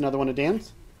want to guess another one of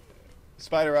Dan's?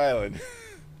 Spider Island.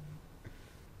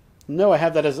 No, I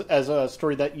have that as a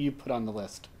story that you put on the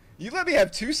list. You let me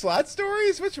have 2 Slott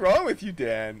stories? What's wrong with you,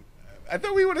 Dan? I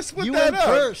thought we would have split You that went up.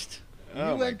 first. Oh You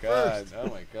my went god. first. Oh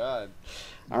my god.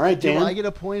 All right, Do Dan. I get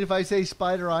a point if I say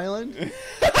Spider Island?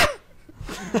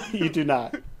 You do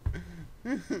not.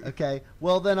 Okay.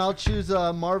 Well, then I'll choose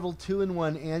Marvel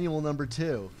 2-in-1 Annual number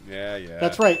 2. Yeah, yeah.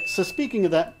 That's right. So speaking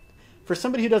of that, for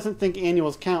somebody who doesn't think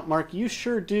annuals count, Mark, you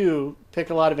sure do pick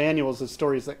a lot of annuals as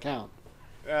stories that count.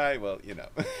 Well, you know.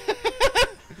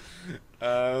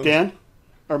 Dan?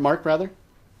 Or Mark, rather?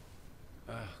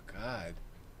 Oh god.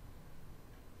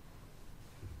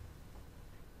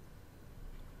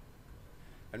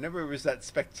 I remember it was that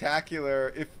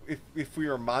spectacular. If we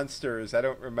were monsters, I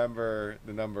don't remember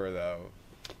the number though.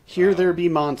 Here There Be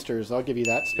Monsters. I'll give you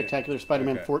that. Spectacular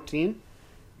Spider-Man Okay. 14.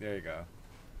 There you go.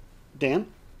 Dan?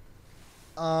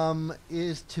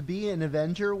 Is To Be an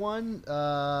Avenger one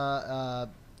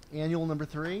Annual number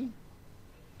 3?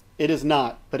 It is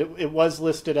not, but it was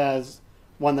listed as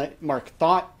one that Mark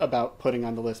thought about putting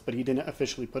on the list, but he didn't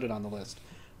officially put it on the list,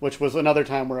 which was another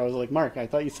time where I was like, Mark, I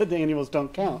thought you said the annuals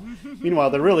don't count. Meanwhile,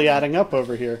 they're really adding up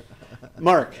over here.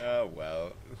 Mark. Oh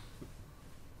well.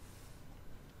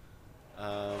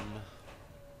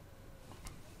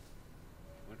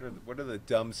 What are the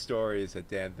dumb stories that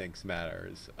Dan thinks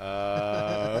matters?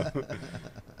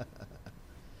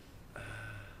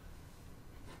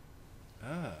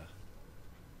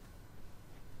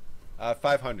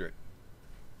 500.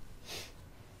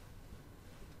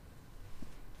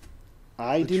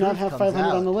 I The do not truth have comes 500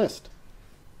 out. on the list.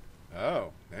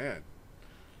 Oh man.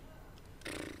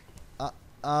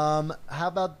 How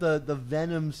about the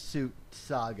Venom suit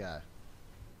saga?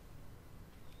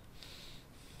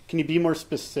 Can you be more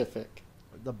specific?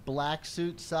 The Black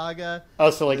Suit saga?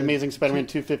 Oh, so like The Amazing Spider-Man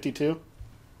 252?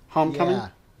 Homecoming? Yeah.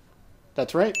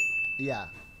 That's right. Yeah.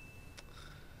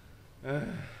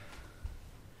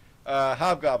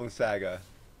 Hobgoblin Saga,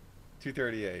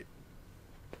 238.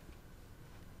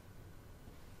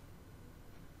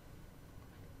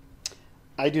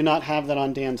 I do not have that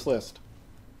on Dan's list.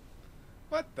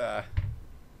 What the?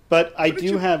 But I What did do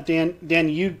you- have Dan. Dan,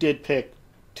 you did pick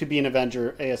To Be an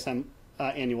Avenger ASM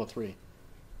Annual 3.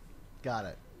 Got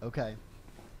it. Okay.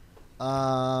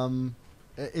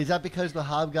 Is that because the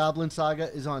Hobgoblin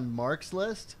saga is on Mark's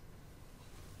list?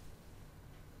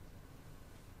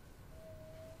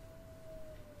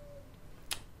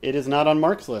 It is not on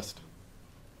Mark's list.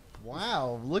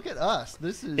 Wow, look at us.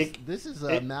 This is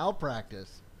a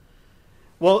malpractice.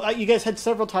 Well, you guys had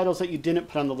several titles that you didn't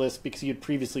put on the list because you had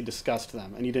previously discussed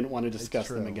them, and you didn't want to discuss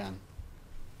them true. again.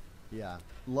 Yeah.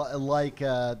 Like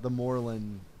the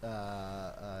Moreland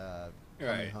coming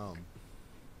Right.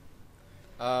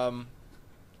 home.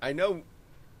 I know.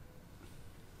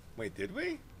 Wait, did we?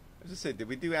 I was just say, did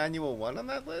we do Annual 1 on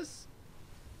that list?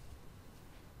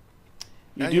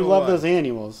 You Annual do love 1. those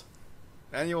annuals.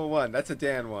 Annual 1. That's a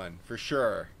Dan one for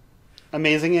sure.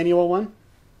 Amazing Annual 1?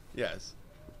 Yes.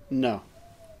 No.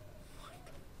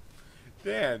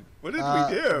 Dan, what did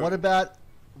we do?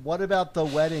 What about the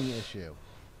wedding issue?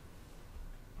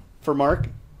 For Mark,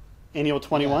 Annual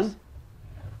 21?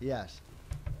 Yes.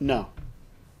 No.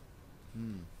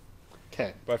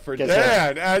 Okay. But for Guess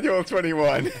Dan, Annual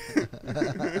 21.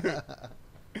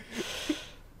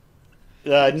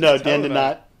 No, Dan tell did that.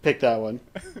 not pick that one.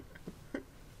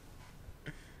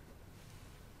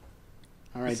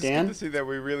 All right, It's Dan? good to see that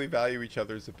we really value each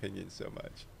other's opinions so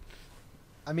much.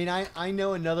 I mean, I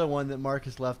know another one that Mark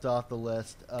has left off the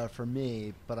list for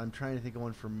me, but I'm trying to think of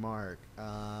one for Mark.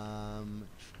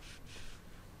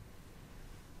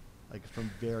 Like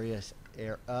from various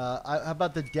how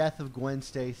about the death of Gwen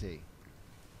Stacy?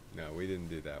 No, we didn't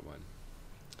do that one.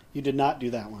 You did not do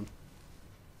that one.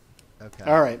 Okay.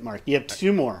 All right, Mark. You have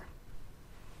two more.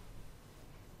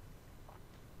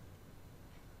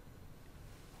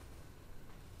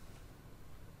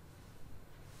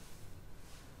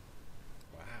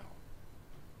 Wow.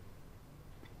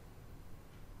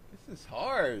 This is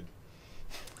hard.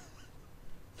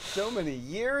 So many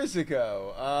years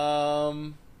ago.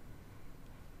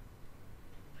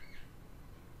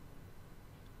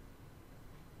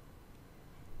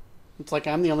 It's like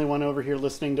I'm the only one over here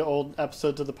listening to old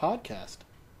episodes of the podcast.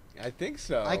 I think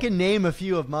so. I can name a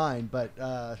few of mine, but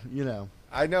you know.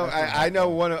 I know. That's not I know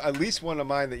helpful. one. At least one of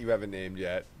mine that you haven't named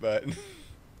yet, but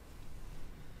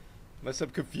unless I'm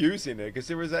confusing it, because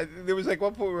there was like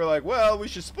one point we were like, well, we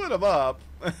should split them up.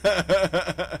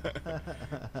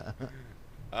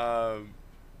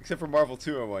 Except for Marvel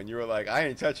 2-in-1, you were like, I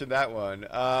ain't touching that one.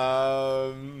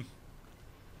 Ugh.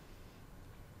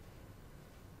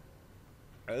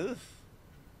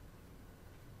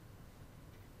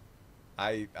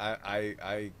 I'm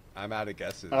out of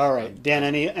guesses. All right, Dan.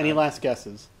 Any last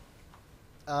guesses?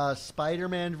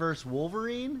 Spider-Man versus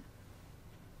Wolverine?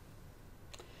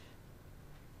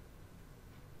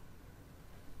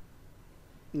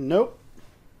 Nope.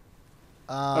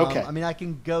 Okay. I mean, I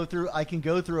can go through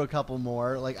a couple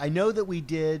more. Like, I know that we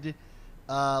did,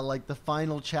 like the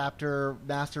final chapter,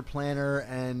 Master Planner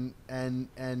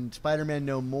and Spider-Man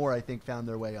No More. I think found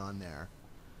their way on there.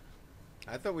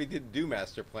 I thought we did do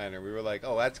Master Planner. We were like,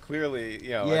 oh, that's clearly,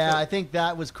 Yeah, I think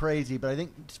that was crazy, but I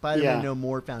think Spider-Man Yeah. No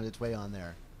More found its way on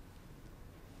there.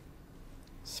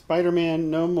 Spider-Man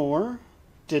No More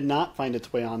did not find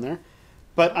its way on there.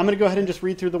 But I'm going to go ahead and just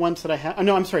read through the ones that I have. Oh,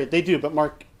 no, I'm sorry. They do, but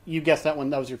Mark, you guessed that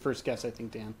one. That was your first guess, I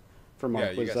think, Dan, for Mark.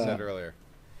 Yeah, you guessed that earlier.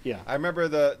 Yeah. I remember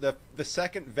the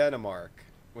second Venom arc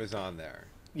was on there.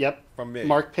 Yep. From me.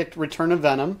 Mark picked Return of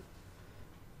Venom,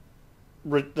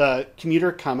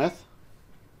 Commuter Cometh,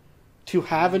 To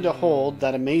Have and to Hold,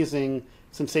 that amazing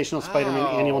Sensational Spider-Man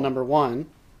annual number 1.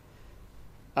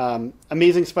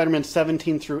 Amazing Spider-Man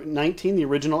 17 through 19, the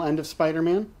original end of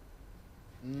Spider-Man.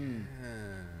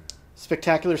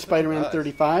 Spectacular Spider-Man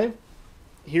 35,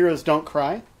 Heroes Don't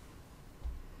Cry.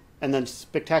 And then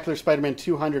Spectacular Spider-Man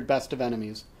 200, Best of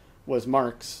Enemies, was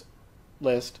Mark's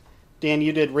list. Dan,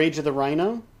 you did Rage of the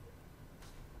Rhino,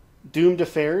 Doomed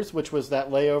Affairs, which was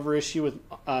that layover issue with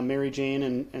Mary Jane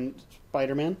and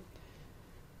Spider-Man.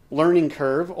 Learning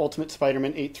Curve, Ultimate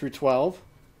Spider-Man 8 through 12.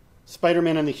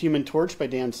 Spider-Man and the Human Torch by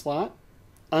Dan Slott.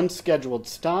 Unscheduled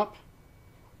Stop.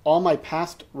 All My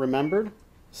Past Remembered.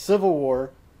 Civil War.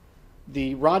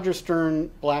 The Roger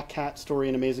Stern Black Cat story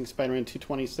in Amazing Spider-Man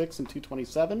 226 and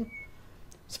 227.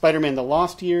 Spider-Man The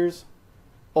Lost Years.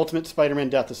 Ultimate Spider-Man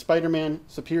Death of Spider-Man.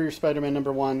 Superior Spider-Man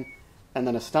number 1. And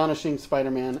then Astonishing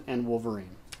Spider-Man and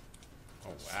Wolverine.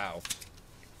 Oh, wow.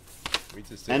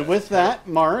 And with that,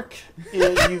 Mark,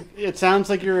 it sounds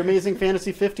like your Amazing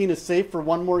Fantasy 15 is safe for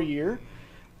one more year.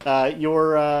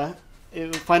 Your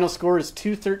final score is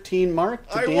 213, Mark,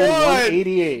 to Dan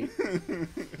 188.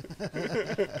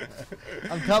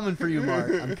 I'm coming for you,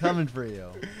 Mark. I'm coming for you.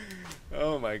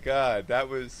 Oh my God, that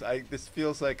was this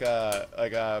feels like a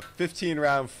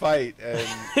 15-round fight,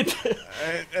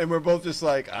 and we're both just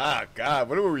like, God,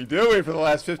 what were we doing for the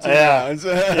last 15 rounds?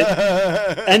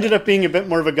 It ended up being a bit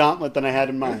more of a gauntlet than I had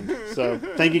in mind. So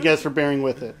thank you guys for bearing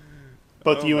with it,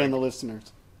 both you and the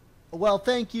listeners. Well,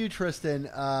 thank you, Tristan.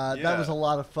 That was a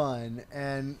lot of fun,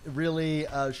 and really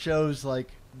shows, like,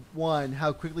 one,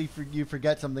 how quickly you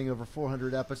forget something over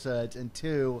 400 episodes, and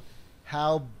two,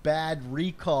 how bad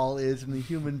recall is in the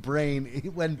human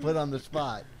brain when put on the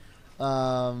spot.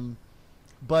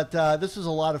 But this was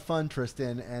a lot of fun,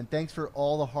 Tristan, and thanks for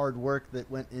all the hard work that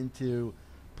went into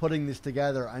putting this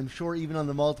together. I'm sure even on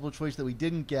the multiple choice that we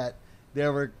didn't get,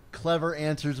 there were clever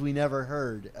answers we never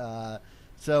heard.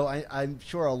 So I'm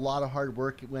sure a lot of hard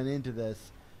work went into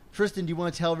this. Tristan, do you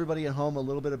want to tell everybody at home a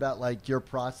little bit about, like, your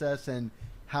process and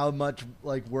how much,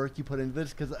 like, work you put into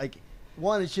this? Because, like,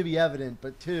 one, it should be evident,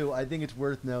 but two, I think it's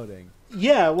worth noting.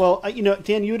 Yeah, well,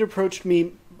 Dan, you had approached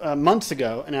me months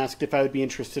ago and asked if I would be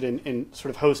interested in sort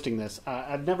of hosting this.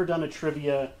 I've never done a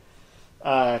trivia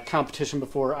competition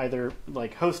before, either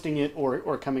like hosting it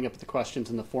or coming up with the questions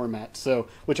in the format. So,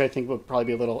 which I think would probably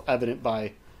be a little evident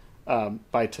by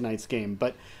tonight's game.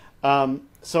 But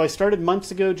so I started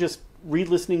months ago, just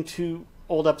re-listening to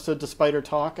old episodes of Spider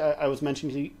Talk. I was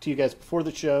mentioning to you guys before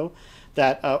the show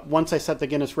that once I set the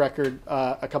Guinness record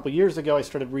a couple years ago, I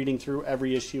started reading through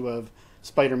every issue of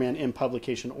Spider-Man in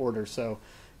publication order. So,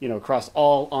 across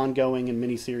all ongoing and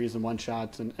miniseries and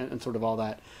one-shots and sort of all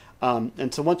that.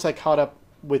 And so once I caught up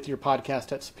with your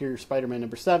podcast at Superior Spider-Man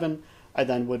number 7, I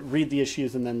then would read the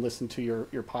issues and then listen to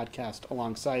your podcast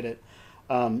alongside it.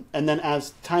 And then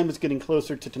as time was getting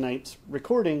closer to tonight's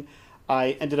recording,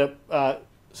 I ended up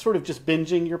sort of just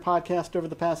binging your podcast over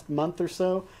the past month or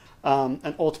so.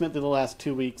 And ultimately the last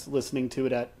 2 weeks listening to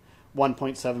it at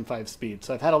 1.75 speed.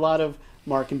 So I've had a lot of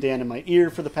Mark and Dan in my ear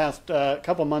for the past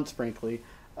couple months, frankly.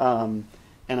 And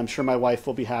I'm sure my wife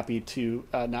will be happy to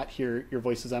not hear your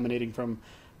voices emanating from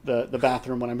the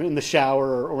bathroom when I'm in the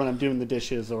shower or when I'm doing the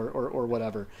dishes or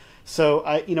whatever. So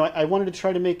I wanted to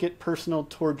try to make it personal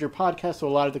toward your podcast. So a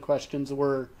lot of the questions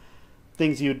were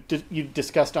things you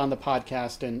discussed on the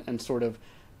podcast and sort of,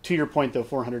 to your point, though,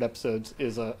 400 episodes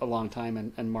is a long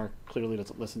time, and Mark clearly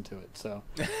doesn't listen to it. So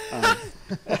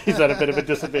he's at a bit of a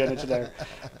disadvantage there.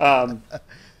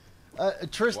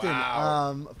 Tristan,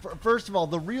 wow. First of all,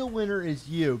 the real winner is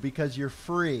you, because you're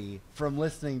free from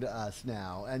listening to us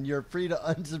now, and you're free to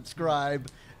unsubscribe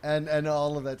and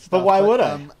all of that stuff. But why would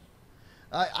I?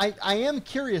 I am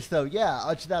curious, though.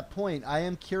 Yeah, to that point, I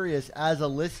am curious as a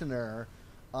listener.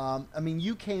 I mean,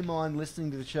 you came on listening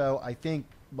to the show, I think,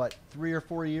 3 or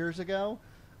 4 years ago?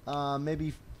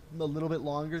 Maybe a little bit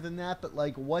longer than that. But,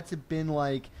 like, what's it been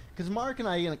like? Because Mark and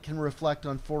I can reflect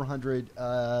on 400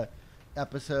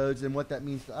 episodes and what that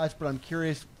means to us, but I'm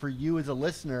curious for you as a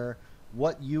listener,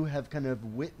 what you have kind of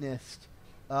witnessed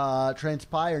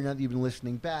transpire now that you've been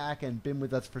listening back and been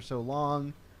with us for so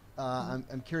long.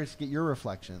 I'm curious to get your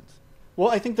reflections. Well,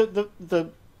 I think that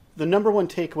the number one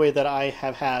takeaway that I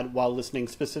have had while listening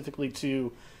specifically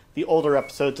to the older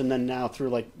episodes and then now through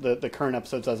like the current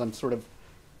episodes as I'm sort of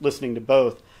listening to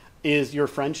both is your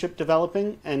friendship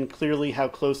developing, and clearly how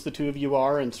close the two of you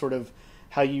are, and sort of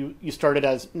how you started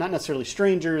as not necessarily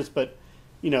strangers, but,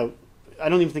 you know, I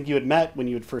don't even think you had met when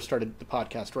you had first started the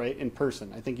podcast, right, in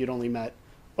person. I think you'd only met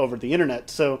over the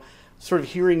internet. So sort of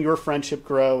hearing your friendship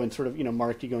grow and sort of, you know,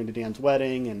 Mark, you going to Dan's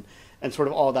wedding and sort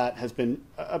of all that has been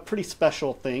a pretty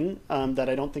special thing that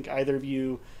I don't think either of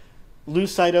you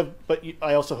lose sight of, but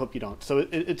I also hope you don't. So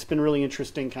it's been really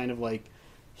interesting kind of like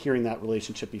hearing that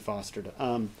relationship be fostered.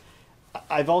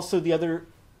 I've also, the other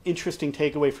interesting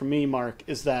takeaway for me, Mark,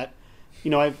 is that, you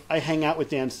know, I hang out with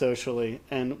Dan socially,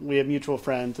 and we have mutual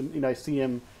friends, and, you know, I see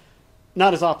him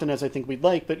not as often as I think we'd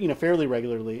like, but, you know, fairly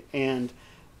regularly. And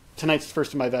tonight's the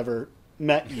first time I've ever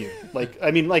met you. Like,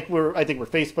 I mean, like I think we're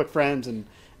Facebook friends and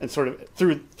sort of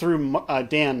through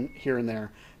Dan here and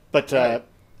there. But right.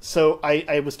 So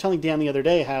I was telling Dan the other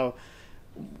day how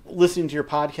listening to your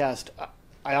podcast,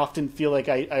 I often feel like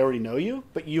I already know you,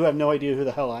 but you have no idea who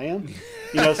the hell I am.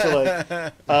 You know, so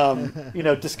like, you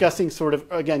know, discussing sort of,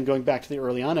 again, going back to the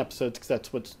early on episodes, because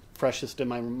that's what's freshest in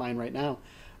my mind right now,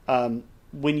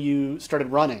 when you started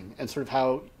running and sort of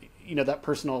how, you know, that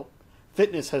personal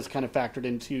fitness has kind of factored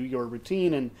into your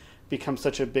routine and become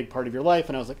such a big part of your life.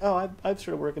 And I was like, oh, I've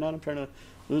started working out. I'm trying to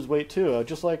lose weight too,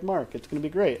 just like Mark. It's going to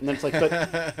be great. And then it's like,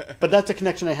 but that's a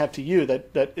connection I have to you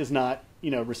that is not, you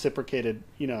know, reciprocated,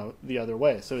 you know, the other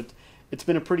way. So it's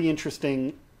been a pretty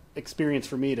interesting experience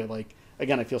for me to, like,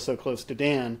 again, I feel so close to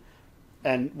Dan,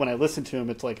 and when I listen to him,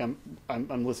 it's like I'm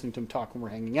listening to him talk when we're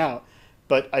hanging out,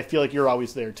 but I feel like you're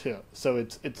always there too. So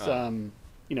it's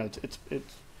you know, it's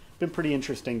been pretty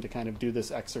interesting to kind of do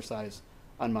this exercise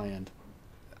on my end.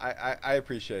 I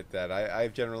appreciate that.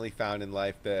 I've generally found in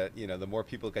life that, you know, the more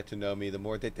people get to know me, the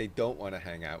more that they don't want to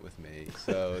hang out with me.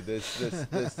 So this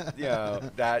you know,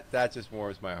 that just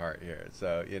warms my heart here.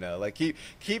 So, you know, like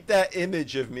keep that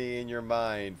image of me in your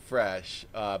mind fresh,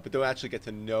 but don't actually get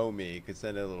to know me, because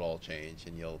then it'll all change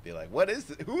and you'll be like,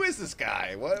 who is this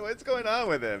guy? What's going on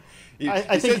with him? He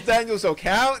says Daniels will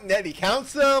count, and then he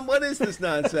counts them. What is this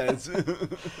nonsense?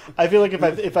 I feel like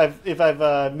if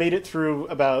I've made it through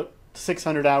about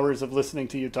 600 hours of listening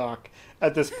to you talk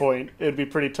at this point, it'd be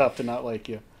pretty tough to not like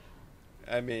you.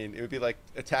 I mean, it would be like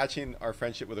attaching our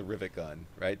friendship with a rivet gun,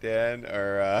 right, Dan?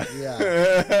 Or yeah.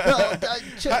 Well,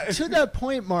 to that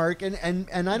point, Mark, and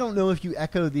I don't know if you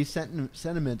echo these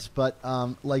sentiments, but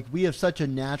like, we have such a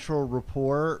natural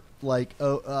rapport, like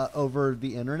over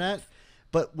the internet.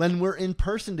 But when we're in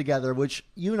person together, which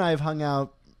you and I have hung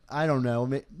out, I don't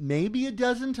know, maybe a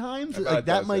dozen times. Like,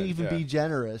 that might even be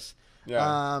generous.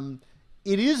 Yeah.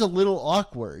 It is a little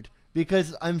awkward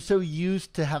because I'm so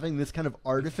used to having this kind of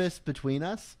artifice between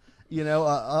us, you know,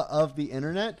 of the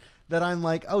internet, that I'm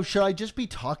like, oh, should I just be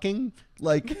talking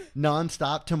like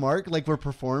nonstop to Mark, like we're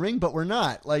performing, but we're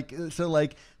not. Like, so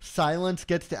like silence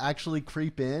gets to actually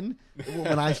creep in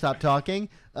when I stop talking,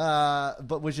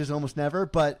 but which is almost never.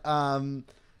 But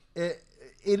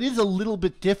it is a little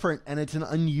bit different, and it's an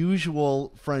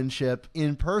unusual friendship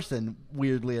in person,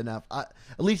 weirdly enough. At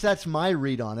least that's my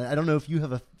read on it. I don't know if you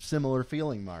have a similar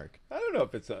feeling, Mark. I don't know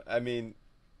if it's I mean,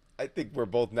 I think we're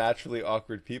both naturally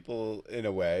awkward people in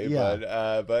a way,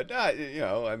 yeah. but not, you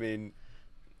know, I mean,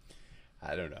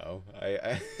 I don't know.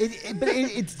 But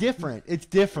it's different. It's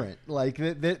different. Like,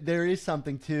 there is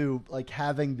something to, like,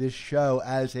 having this show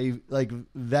as a, like,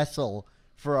 vessel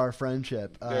for our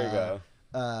friendship. There you go.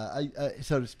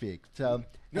 So to speak. So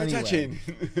no anyway. touching.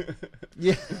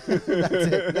 Yeah, that's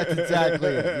it. That's exactly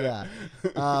it.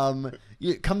 Yeah.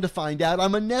 You come to find out,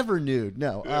 I'm a never nude.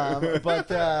 No. But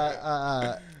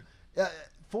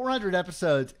 400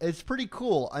 episodes. It's pretty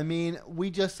cool. I mean, we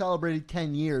just celebrated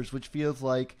 10 years, which feels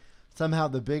like somehow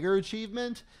the bigger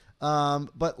achievement.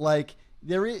 But like,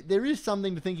 there is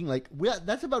something to thinking, like,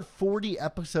 that's about 40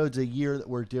 episodes a year that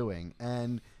we're doing,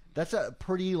 and that's a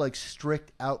pretty, like,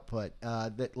 strict output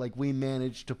that, like, we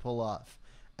managed to pull off.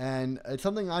 And it's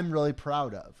something I'm really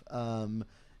proud of.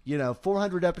 You know,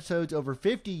 400 episodes over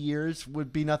 50 years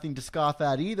would be nothing to scoff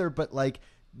at either, but, like,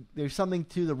 there's something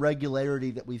to the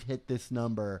regularity that we've hit this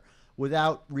number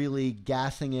without really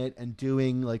gassing it and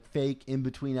doing, like, fake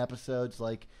in-between episodes.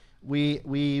 Like, we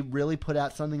really put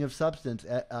out something of substance,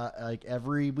 like,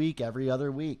 every week, every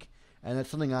other week. And that's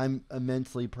something I'm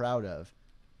immensely proud of.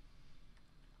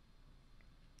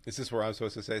 Is this where I'm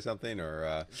supposed to say something,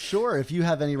 or? Sure, if you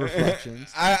have any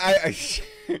reflections. I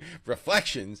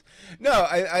reflections. No,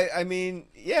 I mean,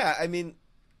 yeah, I mean,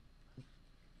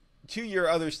 to your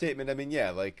other statement, I mean,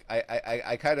 yeah, like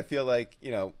I kind of feel like,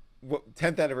 you know,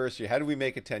 10th anniversary. How do we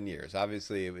make it 10 years?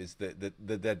 Obviously, it was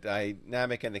the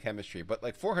dynamic and the chemistry, but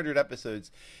like 400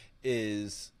 episodes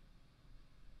is,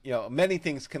 you know, many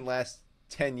things can last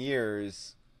 10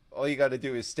 years. All you got to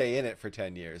do is stay in it for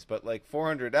 10 years. But like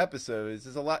 400 episodes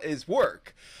is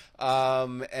work.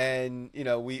 And, you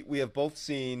know, we have both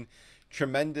seen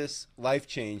tremendous life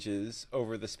changes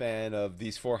over the span of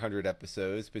these 400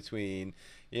 episodes between,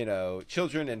 you know,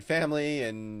 children and family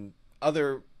and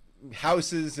other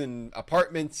houses and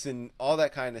apartments and all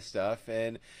that kind of stuff.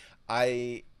 And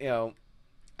I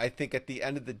think at the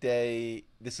end of the day,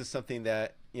 this is something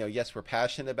that, you know, yes, we're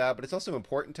passionate about, but it's also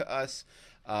important to us.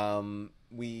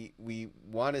 We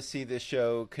want to see this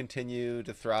show continue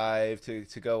to thrive,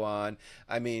 to go on.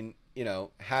 I mean, you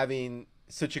know, having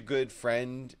such a good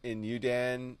friend in you,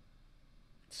 Dan,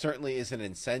 certainly is an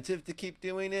incentive to keep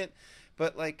doing it.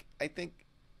 But like, I think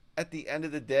at the end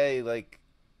of the day, like,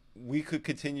 we could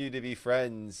continue to be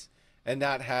friends and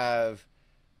not have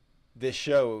this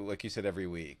show, like you said, every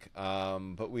week.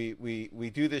 But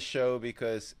we do this show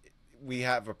because we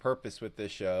have a purpose with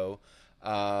this show.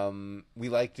 We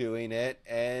like doing it,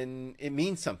 and it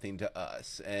means something to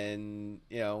us. And,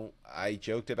 you know, I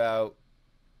joked about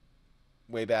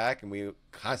way back, and we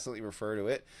constantly refer to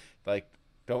it, like,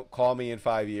 don't call me in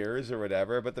 5 years or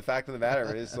whatever. But the fact of the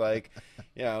matter is, like,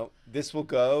 you know, this will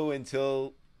go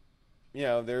until, you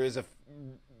know, there is a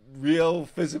real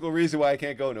physical reason why I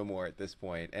can't go no more at this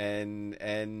point. And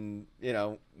you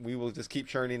know, we will just keep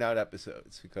churning out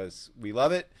episodes because we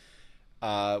love it.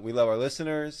 We love our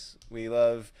listeners. We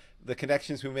love the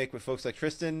connections we make with folks like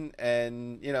Tristan,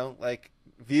 and, you know, like,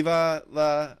 viva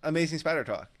la amazing Spider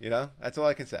Talk. You know, that's all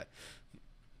I can say.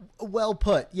 Well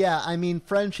put. Yeah, I mean,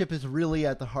 friendship is really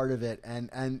at the heart of it,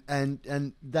 and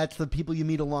that's the people you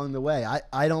meet along the way.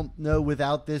 I don't know,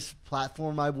 without this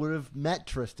platform, I would have met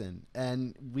Tristan,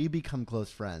 and we become close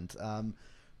friends.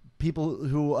 People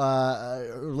who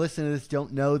listen to this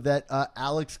don't know that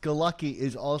Alex Galucki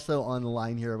is also on the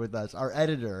line here with us, our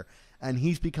editor, and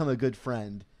he's become a good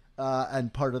friend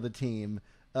and part of the team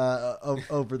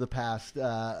over the past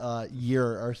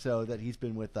year or so that he's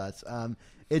been with us.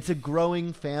 It's a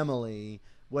growing family,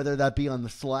 whether that be on the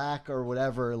Slack or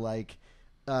whatever. Like,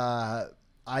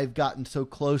 I've gotten so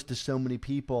close to so many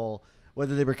people,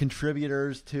 whether they were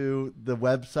contributors to the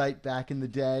website back in the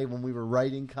day when we were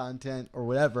writing content or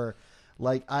whatever.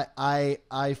 Like,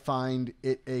 I find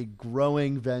it a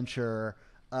growing venture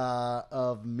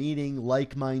of meeting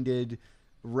like-minded,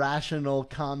 rational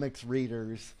comics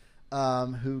readers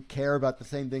who care about the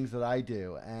same things that I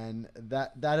do, and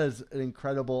that is an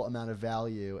incredible amount of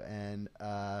value and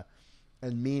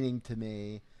meaning to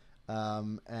me,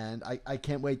 and I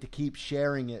can't wait to keep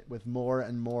sharing it with more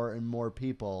and more and more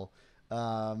people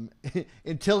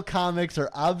until comics are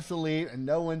obsolete and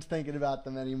no one's thinking about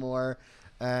them anymore,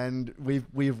 and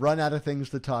we've run out of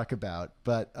things to talk about.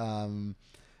 But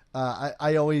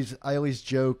I always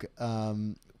joke. Oh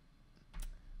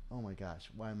my gosh,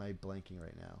 why am I blanking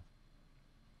right now?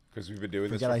 Because we've been doing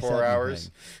this for 4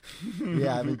 hours.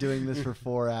 Yeah, I've been doing this for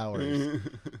 4 hours.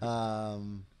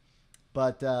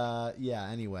 Yeah,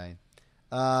 anyway.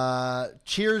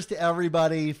 Cheers to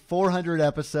everybody. 400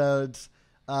 episodes.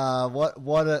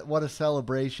 What a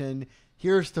celebration.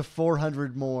 Here's to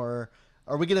 400 more.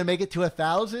 Are we going to make it to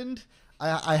 1,000?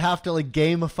 I have to, like,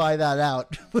 gamify that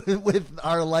out with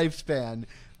our lifespan.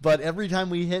 But every time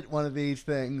we hit one of these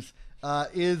things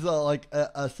is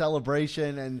a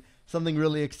celebration and something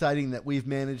really exciting that we've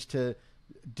managed to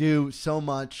do so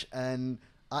much. And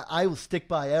I will stick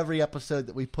by every episode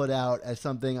that we put out as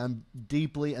something I'm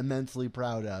deeply, immensely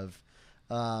proud of.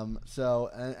 And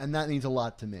that means a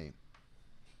lot to me.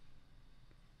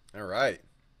 All right.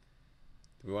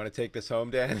 Do we want to take this home,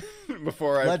 Dan?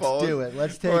 Before I Let's fall, do it.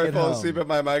 Let's take before it I fall home. asleep at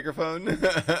my microphone.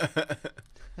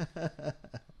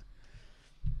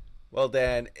 Well,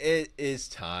 Dan, it is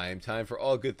time for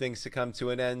all good things to come to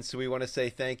an end. So we want to say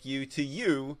thank you to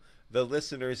you, the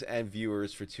listeners and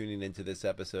viewers, for tuning into this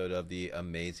episode of the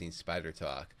Amazing Spider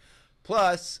Talk.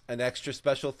 Plus, an extra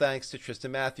special thanks to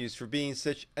Tristan Mathews for being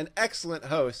such an excellent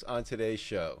host on today's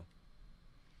show.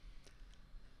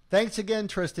 Thanks again,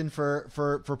 Tristan,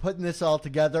 for putting this all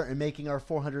together and making our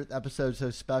 400th episode so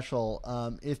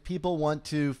special. If people want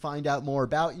to find out more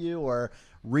about you or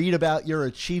read about your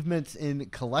achievements in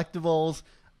collectibles,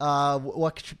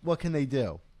 what can they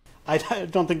do? I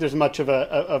don't think there's much of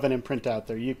an imprint out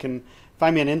there. You can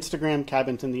Find me on Instagram,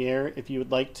 Cabins in the Air, if you would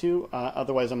like to.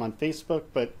 Otherwise, I'm on Facebook,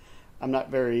 but I'm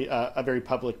not a very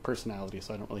public personality,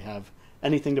 so I don't really have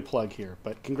anything to plug here.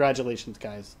 But congratulations,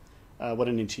 guys. What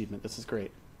an achievement. This is great.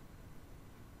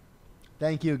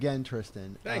 Thank you again,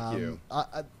 Tristan. Thank you.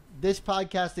 This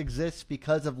podcast exists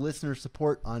because of listener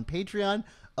support on Patreon,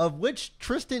 of which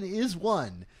Tristan is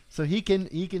one, so he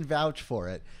can vouch for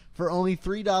it. For only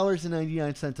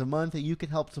 $3.99 a month, you can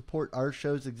help support our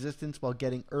show's existence while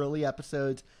getting early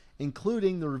episodes,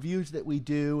 including the reviews that we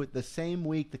do the same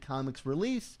week the comics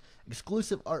release,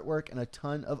 exclusive artwork, and a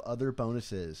ton of other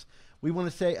bonuses. We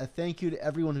want to say a thank you to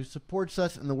everyone who supports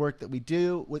us and the work that we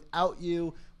do. Without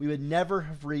you, we would never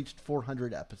have reached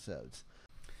 400 episodes.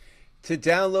 To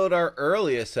download our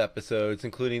earliest episodes,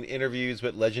 including interviews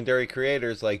with legendary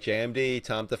creators like JMD,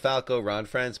 Tom DeFalco, Ron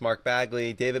Frenz, Mark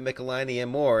Bagley, David Michelini,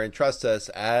 and more, and trust us,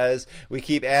 as we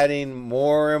keep adding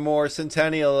more and more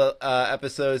Centennial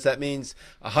episodes, that means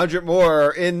 100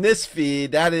 more in this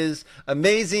feed. That is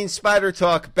Amazing Spider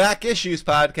Talk Back Issues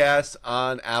Podcast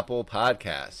on Apple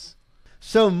Podcasts.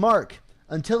 So, Mark,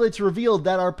 until it's revealed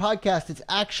that our podcast is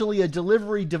actually a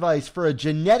delivery device for a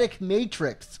genetic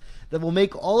matrix that will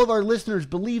make all of our listeners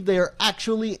believe they are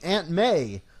actually Aunt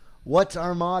May, what's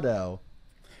our motto?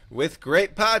 With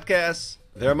great podcasts,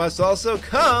 there must also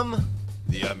come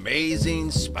the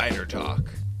Amazing Spider Talk.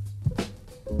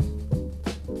 Don't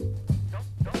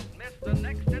miss the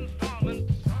next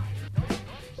installment.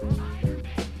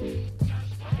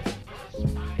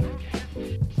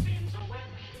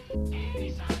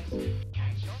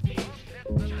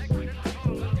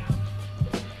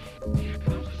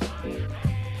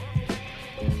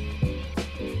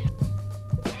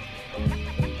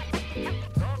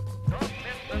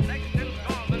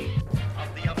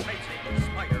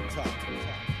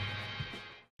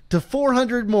 To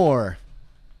 400 more.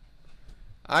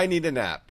 I need a nap.